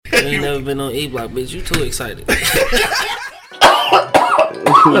ain't never been on E Block, bitch. You too excited.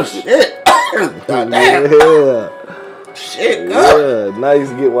 Shit. Damn. Yeah. Shit, God. Yeah. Now you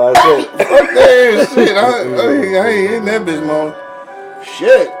get why I said. Fuck that shit. I ain't in that bitch, man.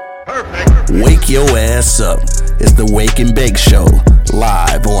 Shit. Wake your ass up. It's the Wake and Bake Show,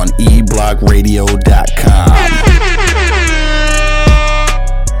 live on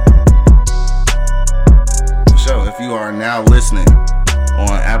eblockradio.com. So, if you are now listening on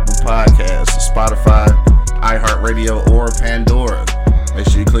Apple Podcasts, Spotify, iHeartRadio, or Pandora, make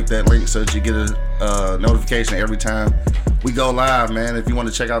sure you click that link so that you get a notification every time we go live, man. If you want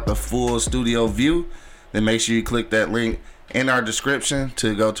to check out the full studio view, then make sure you click that link in our description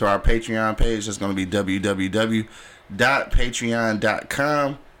to go to our Patreon page. That's going to be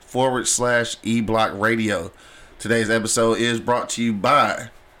www.patreon.com/eblockradio. Today's episode is brought to you by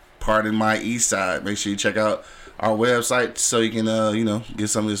Pardon My Eastside. Make sure you check out our website so you can, get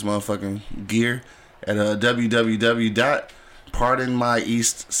some of this motherfucking gear at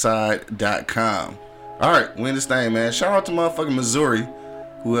www.pardonmyeastside.com. All right, win this thing, man. Shout out to motherfucking Missouri,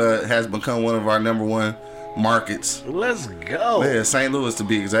 who has become one of our number one markets. Let's go. Yeah, St. Louis to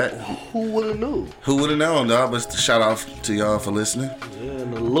be exact. Who would have knew? Who would have known, dog? But shout out to y'all for listening. Yeah,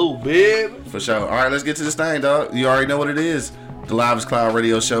 in the loop, baby. For sure. All right, let's get to this thing, dog. You already know what it is. The Livest Cloud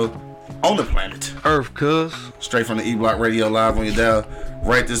Radio Show on the planet Earth, cuz. Straight from the E Block Radio live on your dial.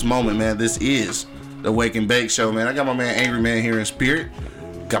 Right this moment, man. This is the Wake and Bake Show, man. I got my man Angry Man here in spirit.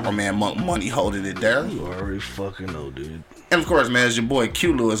 Got my man Monk Money holding it down. You already fucking know, dude. And of course, man, it's your boy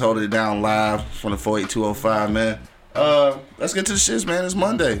Q Lewis holding it down live from the 48205, man. Let's get to the shits, man. It's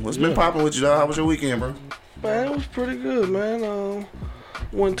Monday. What's been popping with you, dog? How was your weekend, bro? Man, it was pretty good, man.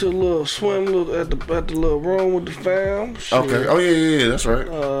 Went to a little swim at the little room with the fam. Shit. Okay. Oh yeah, that's right.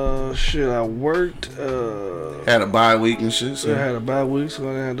 I worked. Had a bye week and shit. So. I had a bye week, so I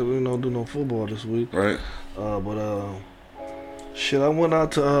didn't have to, do no football this week. Right. I went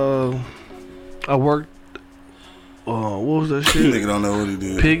out to. I worked. What was that shit? Nigga don't know what he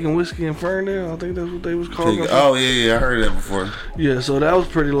did. Pig and Whiskey in Ferndale. I think that's what they was called. Oh yeah, I heard that before. Yeah, so that was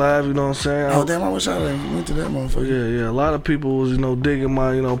pretty live. You know what I'm saying? Oh damn, I wish I went to that motherfucker. Yeah. A lot of people was digging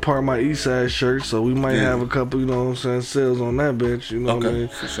my Part My East Side shirt. So we might have a couple sales on that bitch. You know what I mean?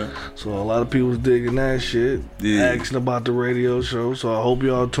 For sure. So a lot of people was digging that shit. Yeah. Asking about the radio show. So I hope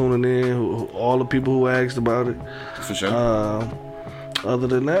y'all tuning in. All the people who asked about it. For sure. Other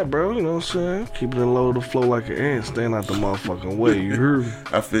than that, bro, you know what I'm saying? Keep it low to flow like an ant, staying out the motherfucking way. You heard me?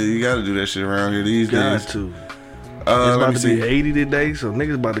 I feel you gotta do that shit around here these days. Got to. It's about to be 80 today, so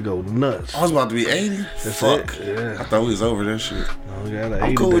niggas about to go nuts. I was about to be 80? Fuck. Yeah. I thought we was over that shit. No, we got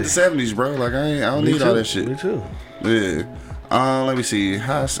I'm cool with the 70s, bro. Like, I don't need all that shit. Me too. Yeah. Let me see.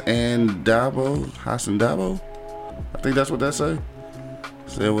 Haas and Dabo. I think that's what that say.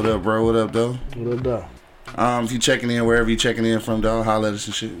 Say what up, bro. What up, though? What up, though? If you checking in wherever you checking in from, dog, holla at us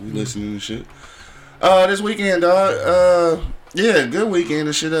and shit. We listening and shit. This weekend, dog. Good weekend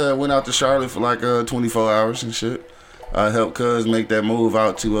and shit. Went out to Charlotte for like 24 hours and shit. Helped cuz make that move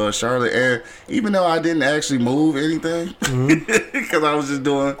out to Charlotte. And even though I didn't actually move anything, because I was just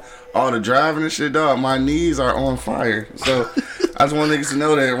doing all the driving and shit, dog, my knees are on fire. So I just want niggas to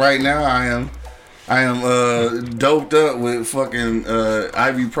know that right now I am doped up with fucking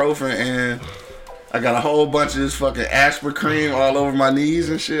ibuprofen, and I got a whole bunch of this fucking aspirin cream all over my knees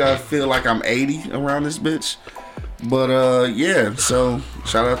and shit. I feel like I'm 80 around this bitch. But so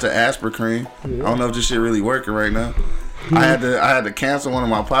shout out to aspirin cream. I don't know if this shit really working right now. I had to cancel one of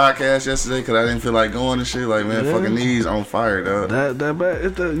my podcasts yesterday because I didn't feel like going and shit. Like, man, fucking knees on fire, dog. That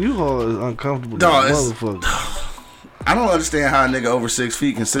bad. U-Haul is uncomfortable. Dog, motherfucker. I don't understand how a nigga over 6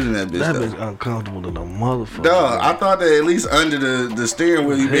 feet can sit in that bitch. That bitch uncomfortable than a motherfucker. Dog, I thought that at least under the steering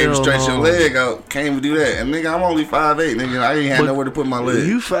wheel you be able to stretch your leg out. Can't even do that. And nigga, I'm only 5'8", nigga. I ain't had nowhere to put my leg.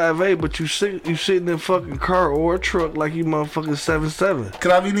 You 5'8", but you sitting in a fucking car or a truck like you motherfucking 7'7".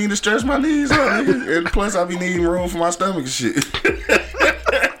 Cause I be needing to stretch my knees out, nigga. And plus I be needing room for my stomach and shit.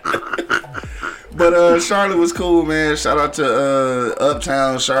 But Charlotte was cool, man. Shout out to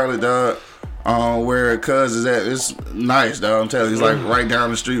Uptown Charlotte, dog. Where cuz is at, it's nice, dog. I'm telling you, it's like right down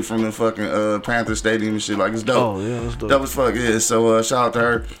the street from the fucking Panther Stadium and shit. Like, it's dope. Oh yeah, it's dope. Dope as fuck, yeah. So shout out to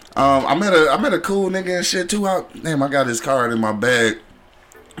her. I met a cool nigga and shit too. Damn, I got his card in my bag.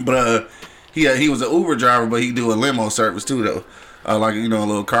 But he was an Uber driver, but he do a limo service too though. A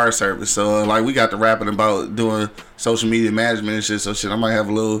little car service. So we got to rapping about doing social media management and shit. So shit, I might have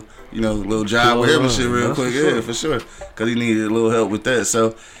a little job with him and shit real quick. Yeah, for sure. Cause he needed a little help with that.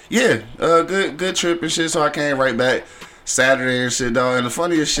 So yeah, good trip and shit. So I came right back Saturday and shit, dog. And the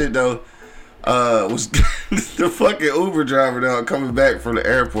funniest shit though was the fucking Uber driver now coming back from the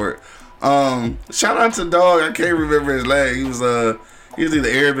airport. Shout out to dog. I can't remember his name. He was either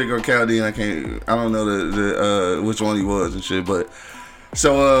Arabic or Chaldean. I don't know the which one he was and shit. But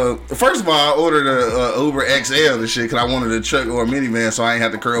so first of all, I ordered a Uber XL and shit because I wanted a truck or a minivan so I ain't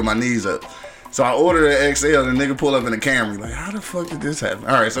have to curl my knees up. So I ordered an XL and the nigga pulled up in a Camry. Like, how the fuck did this happen?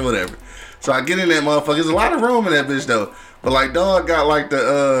 All right, so whatever. So I get in that motherfucker. There's a lot of room in that bitch though. But like dog got like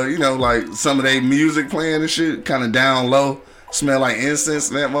the like some of their music playing and shit kind of down low. Smell like incense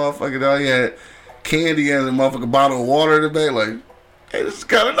in that motherfucker dog. He had candy and a motherfucking bottle of water in the back. Like, hey, this is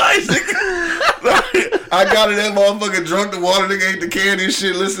kind of nice, nigga. I got in that motherfucker, drunk the water, nigga, ate the candy and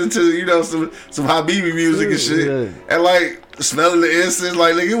shit, listening to, some Habibi music and shit. Yeah. And like, smelling the incense,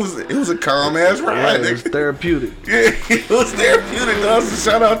 like, nigga, it was a calm ass ride, nigga. It was therapeutic. Yeah, it was therapeutic, dog.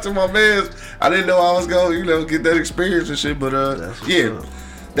 So shout out to my mans. I didn't know I was going to, get that experience and shit, but, yeah,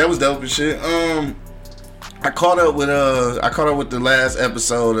 that was dope and shit. I caught up with the last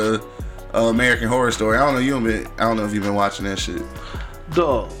episode of American Horror Story. I don't know if you've been watching that shit.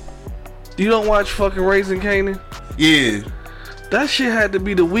 Dog, you don't watch fucking Raising Kanan? Yeah. That shit had to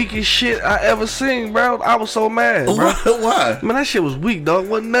be the weakest shit I ever seen, bro. I was so mad, bro. Why? Man, that shit was weak, dog.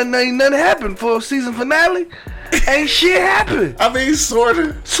 Ain't nothing happened for a season finale. Ain't shit happened. I mean,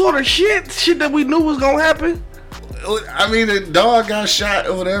 sorta shit that we knew was gonna happen. I mean, the dog got shot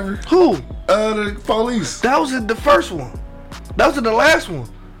or whatever. Who? The police. That was in the first one. That was in the last one.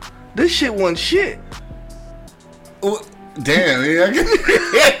 This shit wasn't shit. Damn, yeah.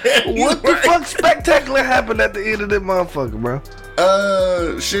 What the fuck spectacular happened at the end of that motherfucker, bro?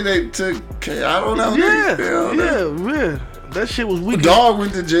 Shit they took. I don't know. Yeah. That shit was weak. Dog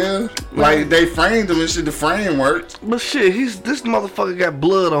went to jail. Like, they framed him and shit. The frame worked. But shit, this motherfucker got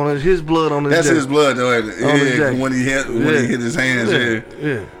blood on his blood on his That's jacket. his blood, though. Yeah, when he hit his hands,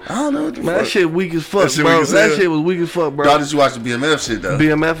 yeah. I don't know what the fuck. That shit weak as fuck, bro. That shit was weak as fuck, bro. Dog, did you watch the BMF shit, though?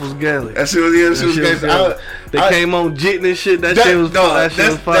 BMF was galley. That shit was galley. They came on jitting and shit. That shit was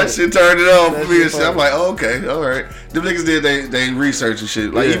fun. That shit turned it on for me and shit. I'm like, oh, okay, all right. Them niggas did they research and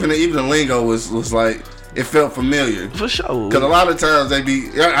shit. Like, even the lingo was like, it felt familiar. For sure. Because a lot of times they be,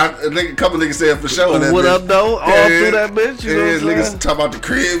 a couple niggas said for sure. What up, though? All through that bitch. You know what I'm saying? Niggas talk about the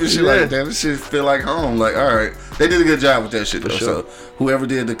crib and shit like that. This shit feel like home. Like, all right. They did a good job with that shit, though. Sure. So, whoever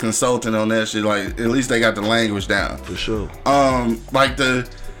did the consulting on that shit, like, at least they got the language down. For sure. I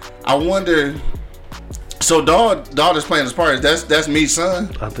wonder, so Dog is playing his part. That's Meech's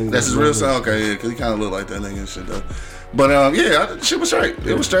son? I think that's his real son? Okay, yeah, because he kind of look like that nigga and shit, though. But, shit was straight.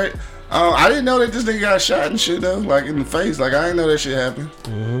 It was straight. I didn't know that this nigga got shot and shit though, like in the face. Like I didn't know that shit happened.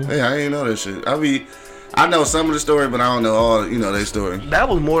 Mm-hmm. Yeah, I didn't know that shit. I know some of the story, but I don't know all their story. That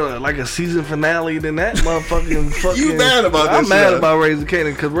was more like a season finale than that motherfucking. You mad about that? I'm mad about Raising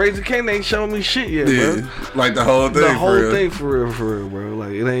Kanan because Raising Kanan ain't showing me shit yet, bro. Like the whole thing. The whole thing for real, bro.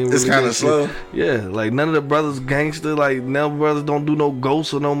 Like it ain't. It's kind of slow. Yeah, like none of the brothers gangster. Like none of the brothers don't do no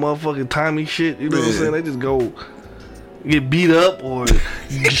ghosts or no motherfucking timey shit. You know what I'm saying? They just go. Get beat up or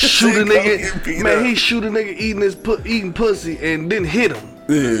shoot a nigga. Man, he shoot a nigga eating pussy and didn't hit him.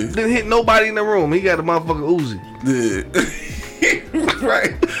 Yeah. Didn't hit nobody in the room. He got a motherfucking Uzi. Yeah.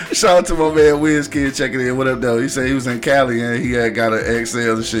 Right. Shout out to my man Wiz Kid checking in. What up, though? He said he was in Cali and he had got an XL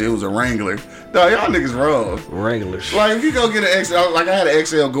and shit. It was a Wrangler. No, y'all niggas wrong. Wranglers. Like, if you go get an XL, like I had an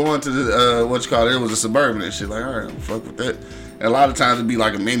XL going to the, it was a Suburban and shit. Like, all right, I'm fuck with that. And a lot of times it'd be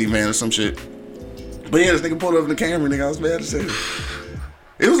like a minivan or some shit. But yeah, this nigga pulled up in the Camry, nigga. I was mad to say it.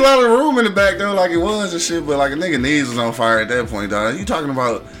 It was a lot of room in the back though, like it was and shit. But like a nigga knees was on fire at that point, dog. You talking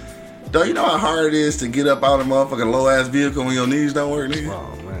about, dog? You know how hard it is to get up out of a motherfucking low ass vehicle when your knees don't work, nigga.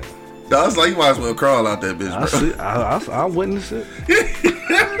 Oh man, dog, it's like you might as well crawl out that bitch, bro. I witnessed it.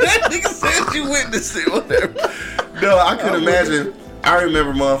 That nigga said you witnessed it, whatever. No, I couldn't imagine. I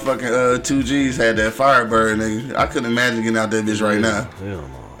remember motherfucking 2Gs had that Firebird, nigga. I couldn't imagine getting out that bitch right now. Hell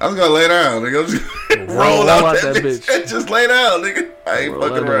no. I was gonna lay down, nigga. I was gonna roll out that bitch. And just lay down, nigga. I ain't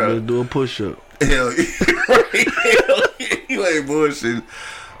fucking around. Do a push up. Hell yeah. You ain't bullshitting.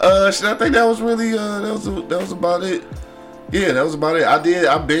 Shit, I think that was really that was about it. Yeah, that was about it.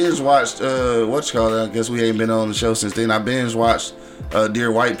 I binge watched I guess we ain't been on the show since then. I binge watched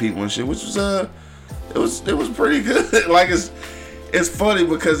Dear White People and shit, which was it was pretty good. Like it's funny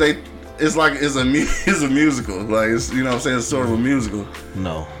because it's a musical. Like it's, you know what I'm saying, it's sort of a musical.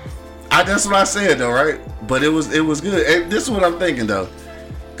 No. That's what I said though, right? But it was good. And this is what I'm thinking though.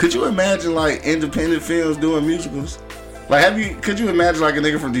 Could you imagine like independent films doing musicals? Like could you imagine like a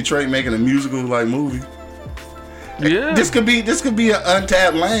nigga from Detroit making a musical like movie? Yeah. This could be an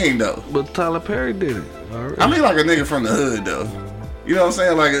untapped lane though. But Tyler Perry did it. I mean like a nigga from the hood though. You know what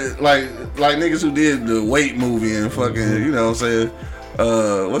I'm saying? Like niggas who did the Wait movie and fucking, you know what I'm saying?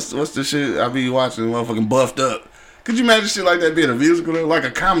 What's the shit I be watching? Motherfucking Buffed Up. Could you imagine shit like that being a musical, though? Like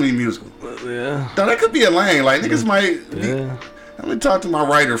a comedy musical? Yeah. Now that could be a lane. Like niggas might. Yeah. Let me talk to my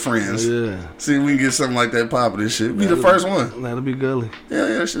writer friends. Yeah. See if we can get something like that popping. This shit be the first one. That'll be gully. Yeah,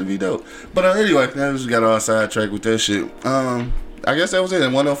 that should be dope. But anyway, now we just got all sidetracked with that shit. I guess that was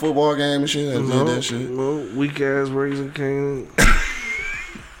it. One football game and shit. That shit. No, weak ass Razor King.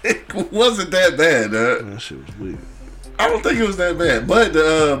 It wasn't that bad, dog. That shit was weak. I don't think it was that bad. But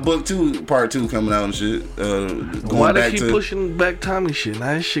the book 2, part 2 coming out and shit. Why they keep pushing back Tommy shit?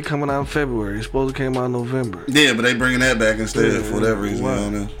 Now that shit coming out in February. It's supposed to came out in November. Yeah, but they bringing that back instead for whatever reason. Wow. I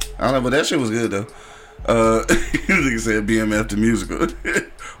don't know, but that shit was good though. Nigga said BMF the musical.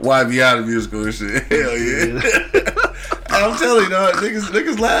 YBI the musical and shit. Hell yeah. I'm telling you, dog,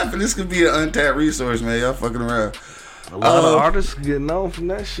 niggas laughing. This could be an untapped resource, man. Y'all fucking around. A lot of artists getting on from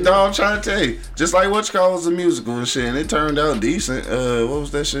that shit. No, I'm trying to tell you. Just like what you call was a musical and shit, and it turned out decent. What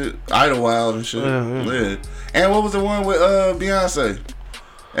was that shit? Idlewild and shit. Yeah. And what was the one with Beyonce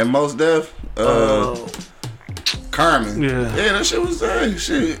and Mos Def? Carmen. Yeah, that shit was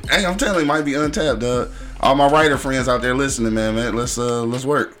shit. Hey, I'm telling you, it might be untapped, dog. All my writer friends out there listening, man, let's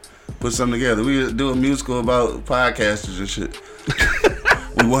work. Put something together. We do a musical about podcasters and shit.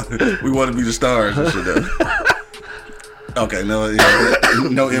 we want to be the stars and shit though. Okay, no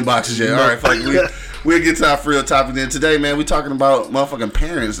inboxes yet. All right, fuck. We'll get to our real topic then. Today, man, we talking about motherfucking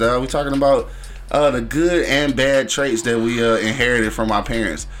parents, dog. We talking about the good and bad traits that we inherited from our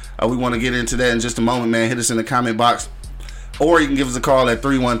parents. We want to get into that in just a moment, man. Hit us in the comment box, or you can give us a call at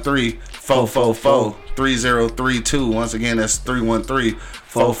 313-444-3032. Once again, that's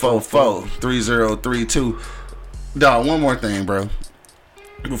 313-444-3032. Dog, one more thing, bro.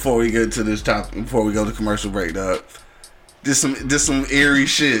 Before we get to this topic, before we go to commercial break, dog. This some eerie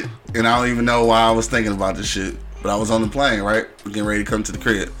shit, and I don't even know why I was thinking about this shit. But I was on the plane, right? Getting ready to come to the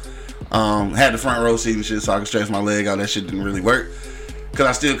crib. Had the front row seat and shit, so I could stretch my leg out. That shit didn't really work, cause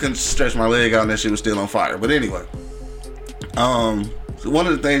I still couldn't stretch my leg out, and that shit was still on fire. But anyway, so one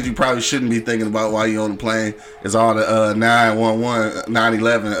of the things you probably shouldn't be thinking about while you're on the plane is all the 911,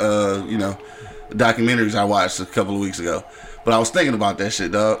 9/11, documentaries I watched a couple of weeks ago. But I was thinking about that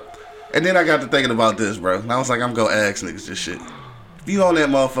shit, dog. And then I got to thinking about this, bro. And I was like, I'm going to ask niggas this shit. If you on that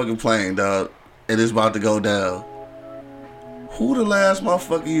motherfucking plane, dog, and it's about to go down, who the last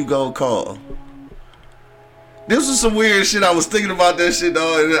motherfucker you go call? This was some weird shit. I was thinking about that shit,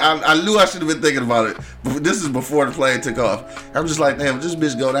 dog. And I knew I should have been thinking about it. But this is before the plane took off. I'm just like, damn, if this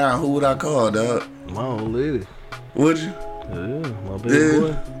bitch go down, who would I call, dog? My old lady. Would you? Yeah, my baby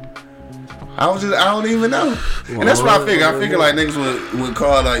boy. I don't even know. And that's what I figure. I figure like niggas would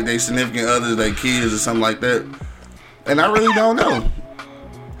call like they significant others, their kids or something like that. And I really don't know.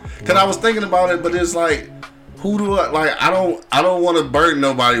 Cause I was thinking about it, but it's like, who do I like? I don't want to burden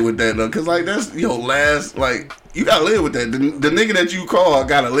nobody with that though. Cause like that's your last, like you gotta live with that. The nigga that you call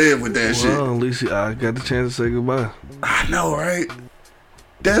gotta live with that shit. Well, at least I got the chance to say goodbye. I know, right?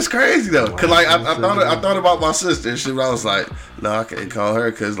 That's crazy though, cause like I thought about my sister and shit. But I was like, no, I can't call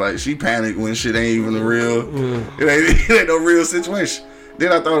her, cause like she panicked when shit ain't even a real, it ain't no real situation.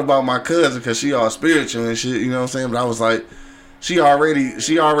 Then I thought about my cousin, cause she all spiritual and shit. You know what I'm saying? But I was like, she already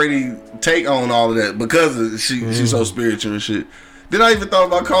take on all of that because she's so spiritual and shit. Then I even thought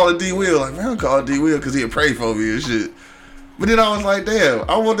about calling D Will. Like, man, I'm calling D Will cause he'll pray for me and shit. But then I was like, damn,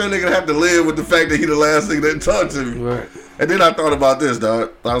 I want that nigga to have to live with the fact that he the last nigga that talked to me. Right. And then I thought about this,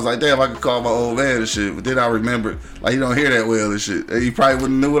 dog. I was like, damn, I could call my old man and shit. But then I remembered, like, he don't hear that well and shit. And he probably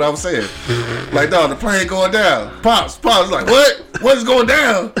wouldn't knew what I was saying. Like, dog, the plane going down. Pops, like, what? What is going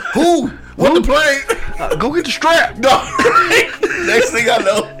down? Who? What the plane? Go get the strap. Dog. Next thing I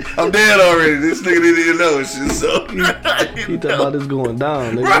know, I'm dead already. This nigga didn't even know and shit. So he talking about this going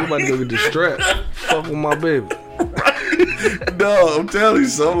down. Nigga, right. You about to go get the strap. Fuck with my baby. Right. No, I'm telling you.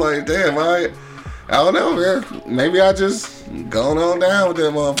 So I'm like, damn, I don't know, man. Maybe I just going on down with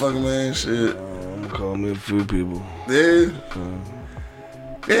that motherfucker, man. Shit. I'm gonna call me a few people. Yeah.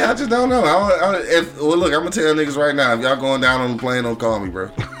 Yeah, I just don't know. Well, look, I'm gonna tell niggas right now. If y'all going down on the plane, don't call me, bro.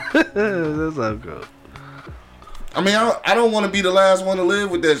 That's how it goes. I mean, I don't want to be the last one to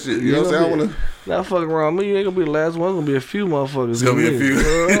live with that shit. You know what I'm saying? I want to. Not fucking around me. You ain't gonna be the last one. It's gonna be a few motherfuckers. It's gonna be a few.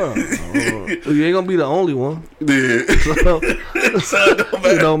 You ain't gonna be the only one. Yeah. So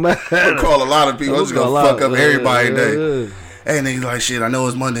it don't matter. I'm gonna call a lot of people. I'm just gonna fuck up everybody today. Hey, niggas like, shit, I know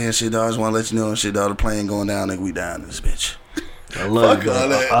it's Monday and shit, dog. I just want to let you know and shit, dog. The plane going down, nigga. We down this bitch. I love you.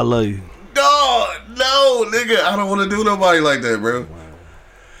 I love you. No, nigga. I don't want to do nobody like that, bro.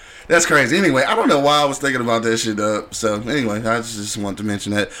 That's crazy. Anyway, I don't know why I was thinking about that shit up. So anyway, I just wanted to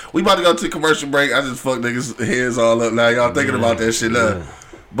mention that. We about to go to commercial break. I just fucked niggas' heads all up now. Y'all thinking about that shit up.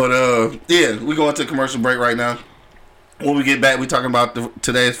 But yeah, we going to commercial break right now. When we get back, we talking about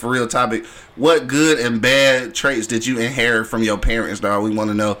today's for real topic. What good and bad traits did you inherit from your parents, dog? We want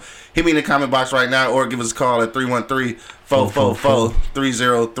to know. Hit me in the comment box right now or give us a call at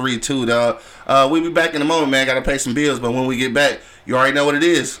 313-444-3032, dog. We'll be back in a moment, man. Got to pay some bills, but when we get back, you already know what it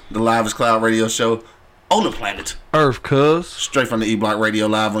is. The Livest Cloud radio show on the planet Earth, cuz. Straight from the E-Block Radio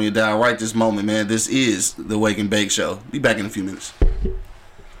live on your dial right this moment, man. This is the Wake and Bake Show. Be back in a few minutes.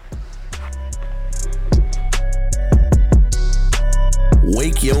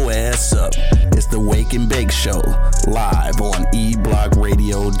 Wake your ass up. It's the Wake and Bake Show, live on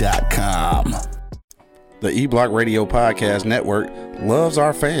eblockradio.com. The E-Block Radio Podcast Network loves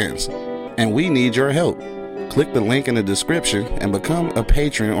our fans, and we need your help. Click the link in the description and become a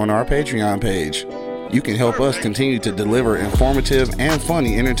patron on our Patreon page. You can help us continue to deliver informative and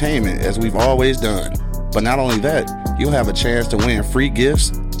funny entertainment as we've always done. But not only that, you'll have a chance to win free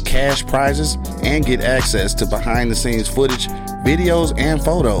gifts, cash prizes, and get access to behind-the-scenes footage, videos, and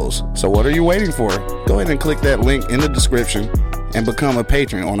photos. So what are you waiting for? Go ahead and click that link in the description and become a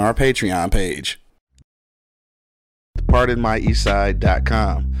patron on our Patreon page.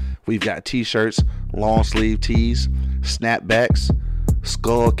 PardonMyEastside.com. We've got t-shirts, long sleeve tees, snapbacks,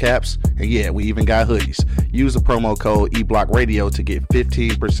 skull caps, and yeah, we even got hoodies. Use the promo code eBlockRadio to get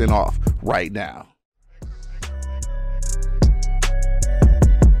 15% off right now.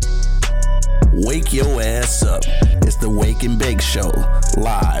 Wake your ass up. It's the Wake and Bake Show,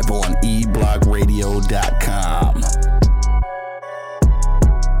 live on eblockradio.com.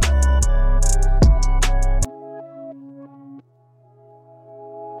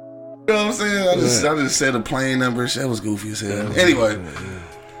 You know what I'm saying? I just said a plain number. That was goofy as hell. Anyway,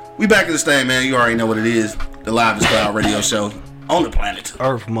 we back in this thing, man. You already know what it is. The Livest Cloud radio show on the planet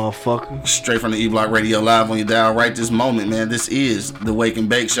Earth, motherfucker. Straight from the E-Block Radio live on your dial right this moment, man. This is the Wake and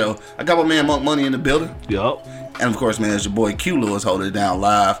Bake Show. I got my man Monk Money in the building. Yup. And of course, man, it's your boy Q Lewis holding it down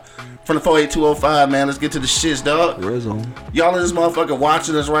live from the 48205, man. Let's get to the shits, dog. Rizzo. Y'all in this motherfucker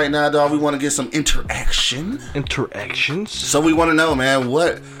watching us right now, dog. We want to get some interactions. So We want to know, man,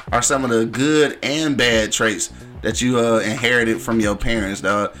 what are some of the good and bad traits that you inherited from your parents,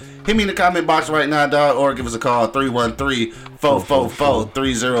 dog? Hit me in the comment box right now, dog, or give us a call,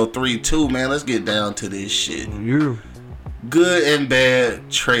 313-444-3032, man. Let's get down to this shit. Yeah. Good and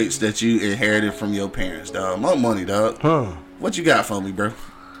bad traits that you inherited from your parents, dog. More money, dog. What you got for me, bro?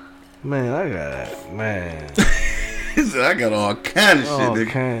 Man, I got all kind of shit, nigga. All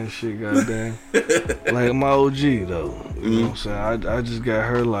kind of shit, goddamn. Like my OG, though. You know what I'm saying? I just got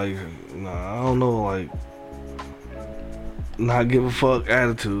her, like, I don't know, like, not give a fuck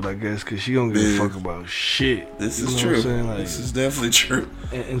attitude, I guess, because she don't give a fuck about shit. This is true. Like, this is definitely true.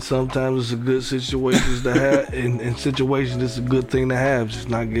 And sometimes it's a good situations to have. In situations, it's a good thing to have. Just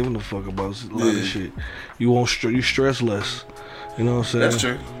not giving a fuck about a lot of shit. You stress less. You know what I'm saying? That's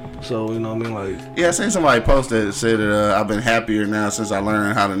true. So, you know what I mean? Like, yeah, I seen somebody post that said that I've been happier now since I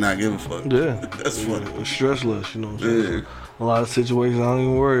learned how to not give a fuck. Yeah. That's funny. Stress less, you know what I'm saying? Yeah. So, a lot of situations I don't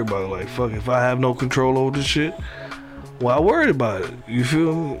even worry about it. Like, fuck, if I have no control over this shit, well, I worried about it. You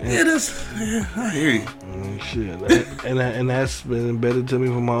feel me? Yeah, I hear you. Shit. And that's been embedded to me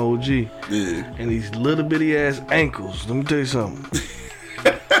from my OG. Yeah. And these little bitty ass ankles. Let me tell you something.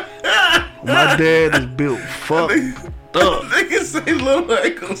 My dad is built fucked up. Niggas say little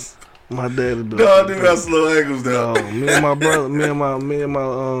ankles. My dad is built No, they got little ankles though. Me and my brother,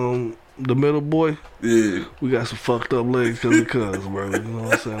 the middle boy. Yeah. We got some fucked up legs because of cuz, bro. You know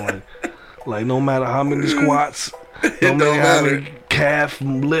what I'm saying? Like no matter how many squats, no matter how many calf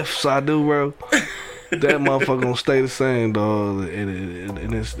lifts I do, bro, that motherfucker gonna stay the same, dog.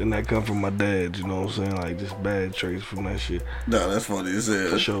 And that come from my dad, you know what I'm saying? Like, just bad traits from that shit. No, that's funny as hell.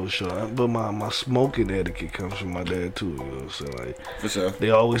 For sure. But my smoking etiquette comes from my dad too, you know what I'm saying? Like, for sure. They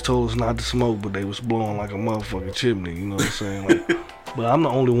always told us not to smoke, but they was blowing like a motherfucking chimney, you know what I'm saying? Like, but I'm the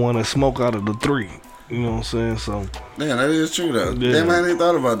only one that smoke out of the three. You know what I'm saying? So, damn, that is true though. Yeah. Damn, I ain't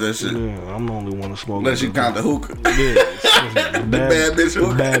thought about that shit. Yeah, I'm the only one to smoke. Unless you count the hookah. Yeah, the bad bitch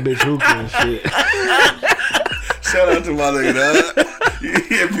hookah. Bad bitch hookah and shit. Shout out to my nigga, dog.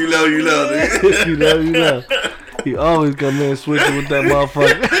 If you know, you know, nigga. If you know, you know. He always come in switching with that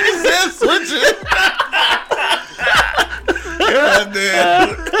motherfucker. He said switching. God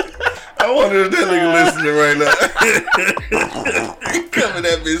damn. I wonder if that nigga listening right now. He coming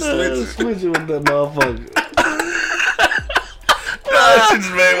at me switching with that motherfucker. Nah, that shit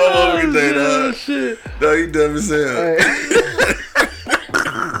just made my mother day, dog. Shit. Dog, you dumb as hell.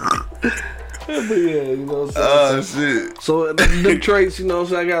 But yeah, you know what I'm saying? Shit. So the traits, you know what I'm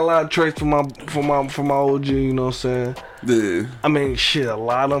saying? I got a lot of traits from my OG, you know what I'm saying? Yeah. I mean, shit, a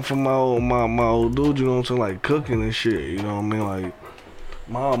lot of them from my old dude, you know what I'm saying? Like cooking and shit, you know what I mean? Like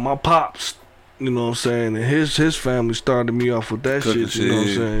my pops, you know what I'm saying? And his family started me off with that Cooking shit, you know what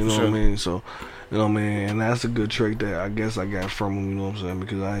I'm saying? You know sure. what I mean? So, you know what I mean? And that's a good trait that I guess I got from him, you know what I'm saying?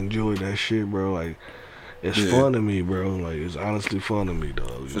 Because I enjoy that shit, bro. Like, it's fun to me, bro. Like, it's honestly fun to me,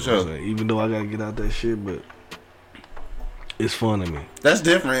 dog. For sure. Even though I gotta get out that shit, but it's fun to me. That's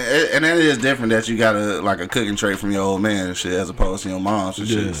different, and that is different that you got a cooking trait from your old man and shit as opposed to your mom's and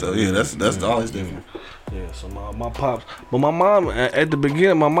shit. So that's always different. Yeah, so my pops, but my mom at the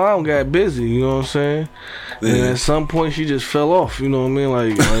beginning, my mom got busy. You know what I'm saying? Yeah. And at some point, she just fell off. You know what I mean?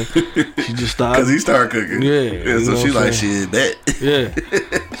 Like she just stopped. Cause he started cooking. Yeah. So she like shit bet. Yeah.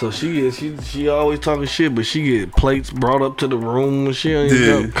 So she always talking shit, but she get plates brought up to the room and she don't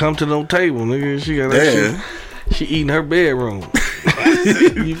even come to no table, nigga. She got that shit. She eating her bedroom.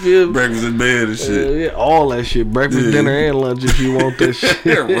 You feel me? Breakfast in bed and shit. Yeah, all that shit. Breakfast, dinner, and lunch if you want that shit.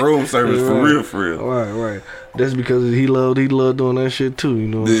 Room service for real. Right. That's because he loved doing that shit too. You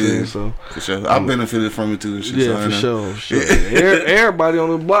know what I'm saying? So for sure, I benefited from it too. And shit, yeah, for sure. Everybody on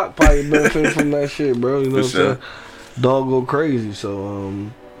the block probably benefited from that shit, bro. You know what I'm saying? Dog go crazy. So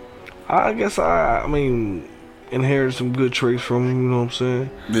I guess I mean. Inherited some good traits from him, you know what I'm saying?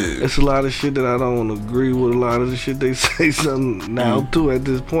 Yeah. It's a lot of shit that I don't agree with a lot of the shit they say something now too at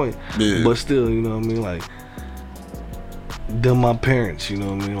this point. Yeah. But still, you know what I mean? Like, them my parents, you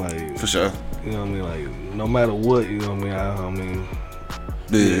know what I mean? Like, for sure. You know what I mean? Like, no matter what, you know what I mean?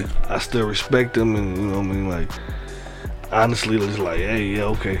 Yeah. I still respect them and, you know what I mean? Like, honestly, it's like, hey, yeah,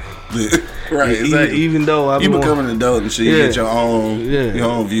 okay. Yeah. Right, exactly. Even though you become an adult and shit, you get your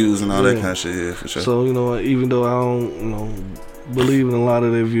own views and all that kind of shit, yeah, for sure. So, you know, even though I don't, you know, believe in a lot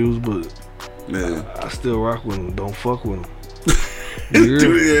of their views, but I still rock with them. Don't fuck with them.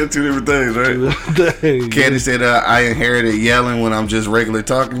 Two different things, right? Candy said, I inherited yelling when I'm just regular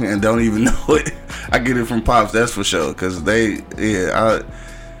talking and don't even know it. I get it from Pops, that's for sure, because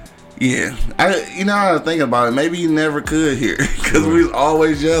you know how to think about it. Maybe you never could hear because we was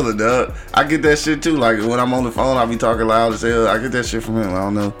always yelling, dog. I get that shit too. Like when I'm on the phone, I be talking loud as hell. I get that shit from him. I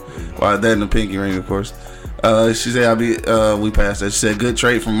don't know why that and the pinky ring, of course. She said, we passed that. She said, good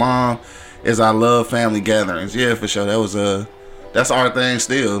trait from mom is I love family gatherings. Yeah, for sure. That was that's our thing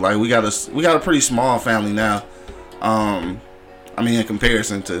still. Like we got a pretty small family now. I mean, in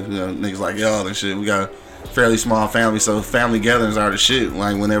comparison to niggas like y'all and shit, we got fairly small family, so family gatherings are the shit.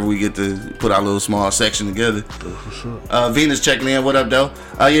 Like whenever we get to put our little small section together. Venus checking in. What up, though?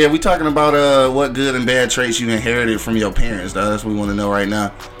 Yeah, we talking about what good and bad traits you inherited from your parents, though. That's what we want to know right now.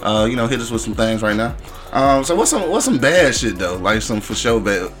 Hit us with some things right now. So what's some bad shit though? Like some for sure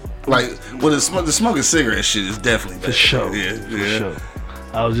bad. Like the smoking cigarette shit is definitely bad. For sure. Yeah. For sure.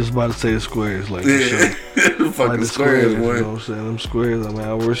 I was just about to say the squares, like fucking like the squares, boy. You know what I'm saying? Them squares. I mean,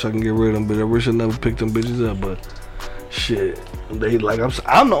 I wish I can get rid of them, but I wish I never picked them bitches up. But shit, they like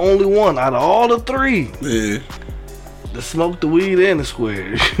I'm the only one out of all the three. Yeah. That smoked the weed and the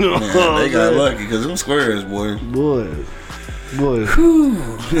squares. You know, man, they got lucky because them squares, boy.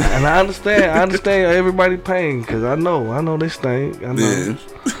 And I understand everybody pain because I know they stink. I know. Yeah.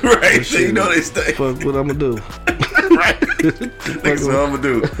 Right, so you know they stink. Fuck what I'ma do. Right. That's what I'ma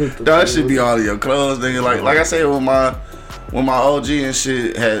do. That should be all of your clothes, nigga. Like I said, when my OG and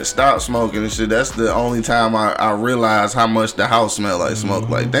shit had stopped smoking and shit, that's the only time I realized how much the house smelled like smoke.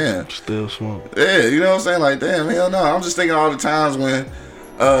 Like, damn. Still smoke. Yeah, you know what I'm saying? Like, damn, hell no. I'm just thinking all the times when,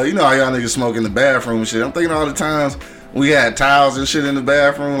 you know how y'all niggas smoke in the bathroom and shit. I'm thinking all the times we had towels and shit in the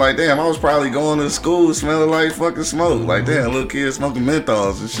bathroom. Like, damn, I was probably going to school smelling like fucking smoke. Like, damn, little kids smoking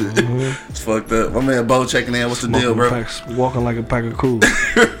menthols and shit. It's fucked up. My man Bo checking in. What's the deal, bro? Walking like a pack of cools.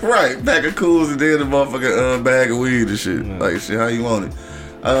 Right, pack of cools and then the motherfucking bag of weed and shit. Yeah. Like, shit, how you want it?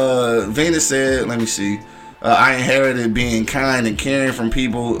 Venus said, let me see. I inherited being kind and caring from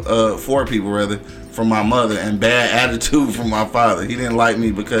people, for people rather, from my mother, and bad attitude from my father. He didn't like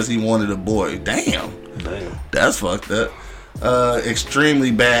me because he wanted a boy. Damn. That's fucked up.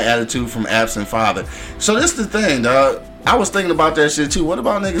 Extremely bad attitude from absent father. So this the thing, dog. I was thinking about that shit too. What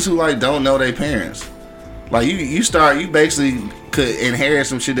about niggas who like don't know their parents? Like you basically could inherit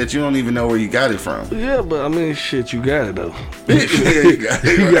some shit that you don't even know where you got it from. Yeah, but I mean, shit, you got it though. Yeah, you got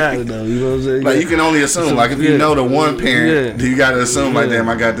it. You got it though. You know what I'm saying? Like you can only assume. Like if you know the one parent, you gotta assume like, damn,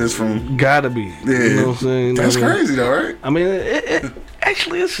 I got this from. Gotta be. Yeah, you know what I'm saying? That's crazy though, right? I mean,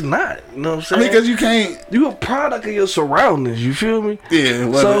 actually, it's not. You know what I'm saying? I mean, because you can't. You a product of your surroundings. You feel me? Yeah.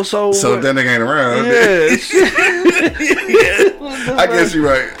 Well, so that nigga ain't around. Yeah. I guess you're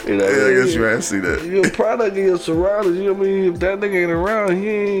right. You know, I guess you're right. I see that. You're a product of your surroundings. You know what I mean? If that nigga ain't around,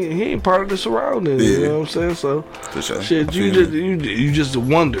 he ain't part of the surroundings. You know what I'm saying? So, for sure. Shit, you just a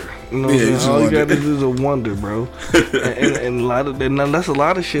wonder. You know what I'm saying? All you gotta do is a wonder, bro. and a lot of that's a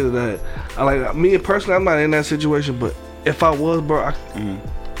lot of shit that I like. Me personally, I'm not in that situation, but if I was, bro,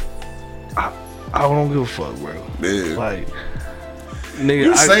 I don't give a fuck, bro. Yeah. Like, nigga,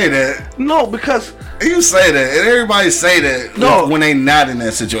 you say that. No, because you say that, and everybody say that. No, when they not in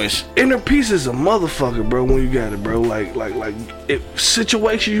that situation. Inner peace is a motherfucker, bro. When you got it, bro. Like, if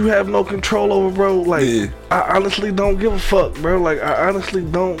situation you have no control over, bro. Like, I honestly don't give a fuck, bro. Like, I honestly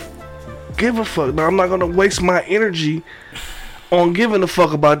don't give a fuck. No, I'm not gonna waste my energy on giving a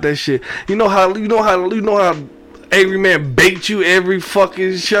fuck about that shit. You know how Avery Man baked you every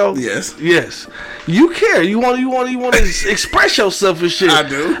fucking show. Yes. You care. You want to express yourself and shit. I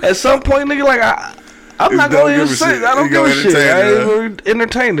do. At some point, nigga, like I'm not gonna even say. I don't give a shit. I ain't even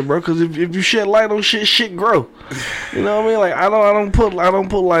entertain it, bro. Because if you shed light on shit grow. You know what I mean? Like I don't put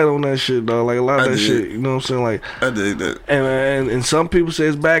light on that shit, dog. Like a lot of that shit. You know what I'm saying? Like I dig that. And some people say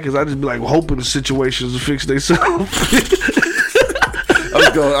it's bad because I just be like hoping the situations will fix themselves.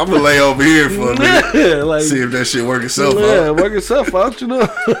 I'm gonna lay over here for a minute. Like, see if that shit work itself out. Yeah, work itself out, you know.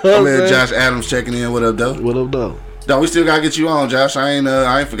 My man Josh Adams checking in. What up, though? What up, though? No, we still gotta get you on, Josh. I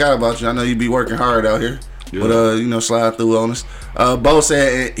ain't forgot about you. I know you be working hard out here. Yeah. But slide through on us. Bo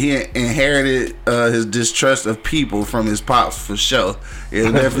said he inherited his distrust of people from his pops for sure.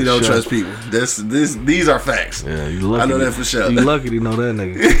 Yeah, definitely don't trust people. These are facts. Yeah, you lucky. I know that for sure. You lucky to know that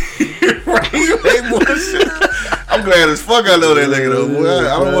nigga. Right, you ain't bullshit. I'm glad as fuck I know that nigga though. Boy,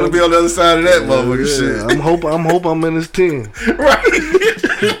 I don't want to be on the other side of that motherfucker shit. I'm hope I'm in his 10. Right.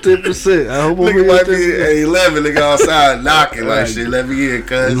 10%. I hope I'm nigga might be at 11, nigga outside knocking like shit. Let me in,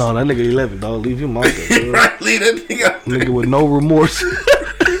 cuz. No, that nigga 11, dog. Leave him out there. Right, leave that nigga out there. Nigga with no remorse.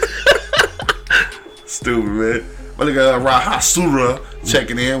 Stupid, man. My nigga Rahasura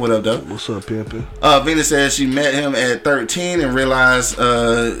checking in. What up, though? What's up, pimpin'? Venus says she met him at 13 and realized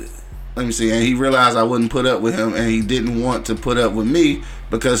let me see, and he realized I wouldn't put up with him, and he didn't want to put up with me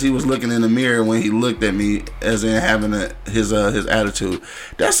because he was looking in the mirror when he looked at me, as in having his attitude.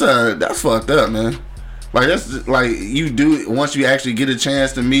 That's fucked up, man. Like that's like you do once you actually get a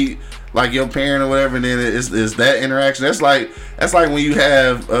chance to meet like your parent or whatever, and then it's that interaction. That's like when you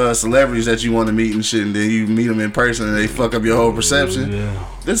have celebrities that you want to meet and shit, and then you meet them in person and they fuck up your whole perception. Yeah.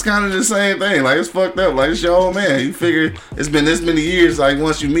 That's kind of the same thing. Like it's fucked up. Like it's your old man. You figure it's been this many years. Like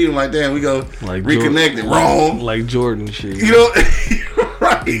once you meet him, like damn, we go like reconnected. Wrong. Like Jordan shit. You know,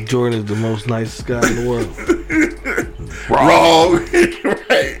 right? Jordan is the most nicest guy in the world. Wrong.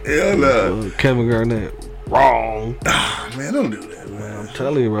 Right? Hell no. Kevin Garnett. Wrong. Oh, man, don't do that, man. I'm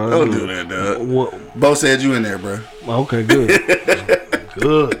telling you, bro. Don't do that, dog. What? Bo said you in there, bro. Okay, good.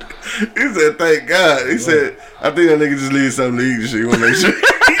 Good. He said, thank God. He said, I think that nigga just needs something to eat and shit. You want to make sure.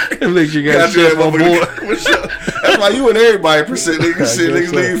 Make sure you got chef on board. That's why you and everybody percent niggas shit.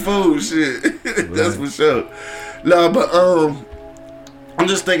 Niggas need food shit. That's for sure. No, but I'm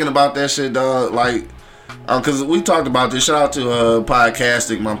just thinking about that shit, dog. Like, because we talked about this. Shout out to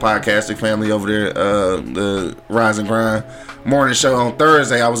Podcastic, my Podcastic family over there, the Rise and Grind morning show on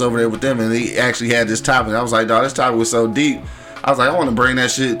Thursday. I was over there with them, and they actually had this topic. I was like, dog, this topic was so deep. I was like, I want to bring that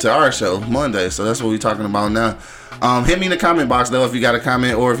shit to our show Monday. So that's what we're talking about now. Hit me in the comment box, though, if you got a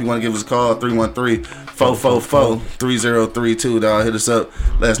comment, or if you want to give us a call, 313-444-3032, dog. Hit us up.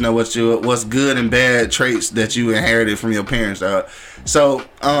 Let us know what's good and bad traits that you inherited from your parents, dog. So,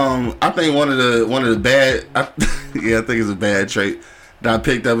 I think one of the bad, I think it's a bad trait that I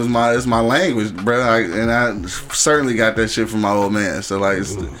picked up is my language, bro. And I certainly got that shit from my old man. So, like,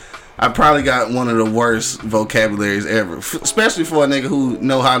 I probably got one of the worst vocabularies ever, especially for a nigga who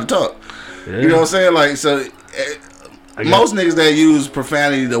know how to talk. Yeah. You know what I'm saying? Like, so most niggas that use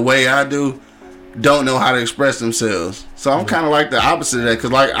profanity the way I do don't know how to express themselves. So I'm kind of like the opposite of that,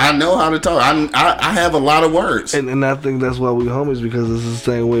 because like I know how to talk. I have a lot of words, and I think that's why we homies, because it's the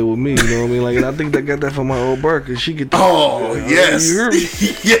same way with me. You know what I mean? Like, and I think they got that from my old bird, because she could talk. Oh, yes. You hear me?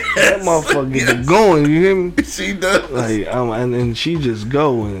 Yes. That motherfucker get going. You hear me? She does. Like, and she just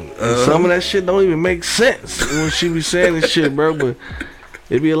go, and some of that shit don't even make sense when she be saying this shit, bro. But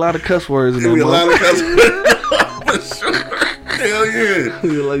it be a lot of cuss words in there. A lot of cuss words. For sure. Hell yeah.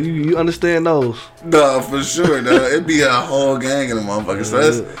 Like, you understand those? No, for sure. No, it'd be a whole gang of them motherfuckers.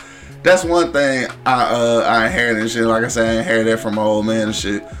 So that's one thing I inherited and shit. Like I said, I inherited that from my old man and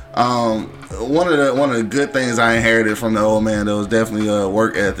shit. One of the good things I inherited from the old man though is definitely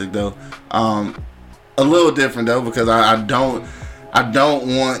work ethic though. A little different though, because I don't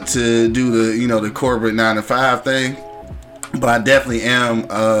want to do the corporate 9 to 5 thing. but I definitely am.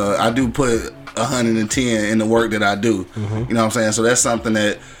 I do put 110 in the work that I do. You know what I'm saying? So that's something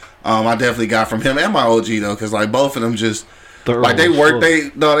that I definitely got from him and my OG though, because like both of them just like they work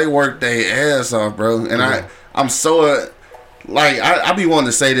their ass off, bro. And I'm so like I be wanting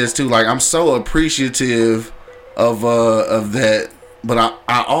to say this too. Like I'm so appreciative of that, but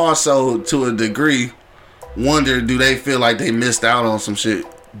I also to a degree wonder, do they feel like they missed out on some shit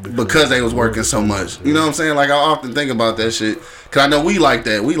because they was working so much? You know what I'm saying? Like I often think about that shit, cause I know we like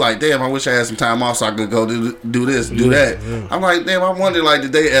that. We like, damn, I wish I had some time off so I could go do this, do that. Yeah. I'm like, damn, I wonder, like,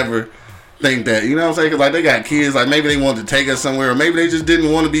 did they ever think that? You know what I'm saying? Cause like they got kids, like maybe they wanted to take us somewhere, or maybe they just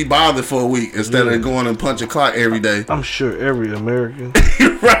didn't want to be bothered for a week instead of going and punch a clock every day. I'm sure every American,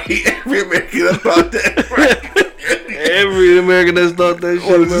 right? Every American thought that, right? Every American that's thought that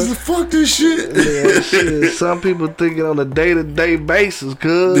shit, man. Fuck this shit. Yeah, shit. Some people think it on a day-to-day basis,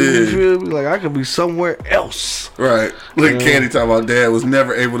 cuz. You feel me? Like, I could be somewhere else. Right. Look, Candy talking about dad was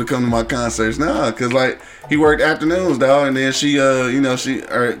never able to come to my concerts. Nah, because, like, he worked afternoons, dog, and then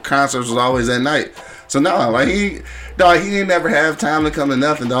her concerts was always at night. So, nah, like, he didn't never have time to come to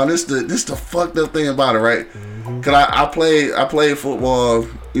nothing, dog. This the fucked up thing about it, right? Because I played football,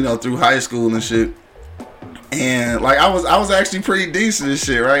 through high school and shit. And like I was actually pretty decent and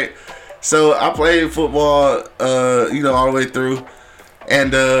shit, right? So I played football, all the way through,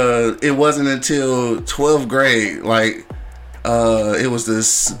 and it wasn't until 12th grade, like it was the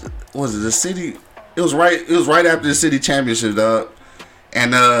city. It was right after the city championship, dog.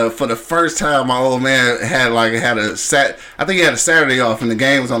 And for the first time, my old man had a Saturday off, and the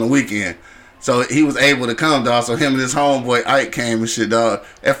game was on the weekend. So he was able to come, dog. So him and his homeboy Ike came and shit, dog.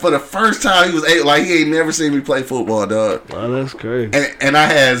 And for the first time, he was able, like, he ain't never seen me play football, dog. Oh, that's crazy. And I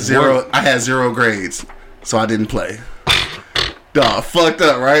had zero grades, so I didn't play. Dog, fucked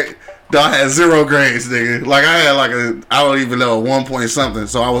up, right? Dog, I had 0 grades, nigga. Like I had I don't even know, a 1 point something.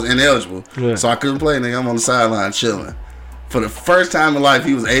 So I was ineligible. Yeah. So I couldn't play, nigga. I'm on the sideline chilling. For the first time in life,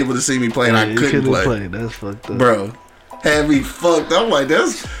 he was able to see me play, and I couldn't play. That's fucked up, bro. Had me fucked up. I'm like,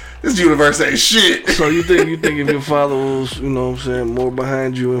 this universe ain't shit. So you think if your father was, more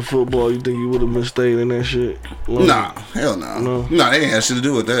behind you in football, you think you would have stayed in that shit? Nah, hell no. No, they ain't had shit to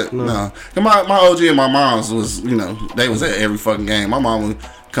do with that. No. My OG and my mom's was, they was at every fucking game. My mom would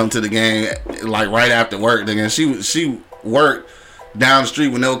come to the game like right after work, nigga. She worked down the street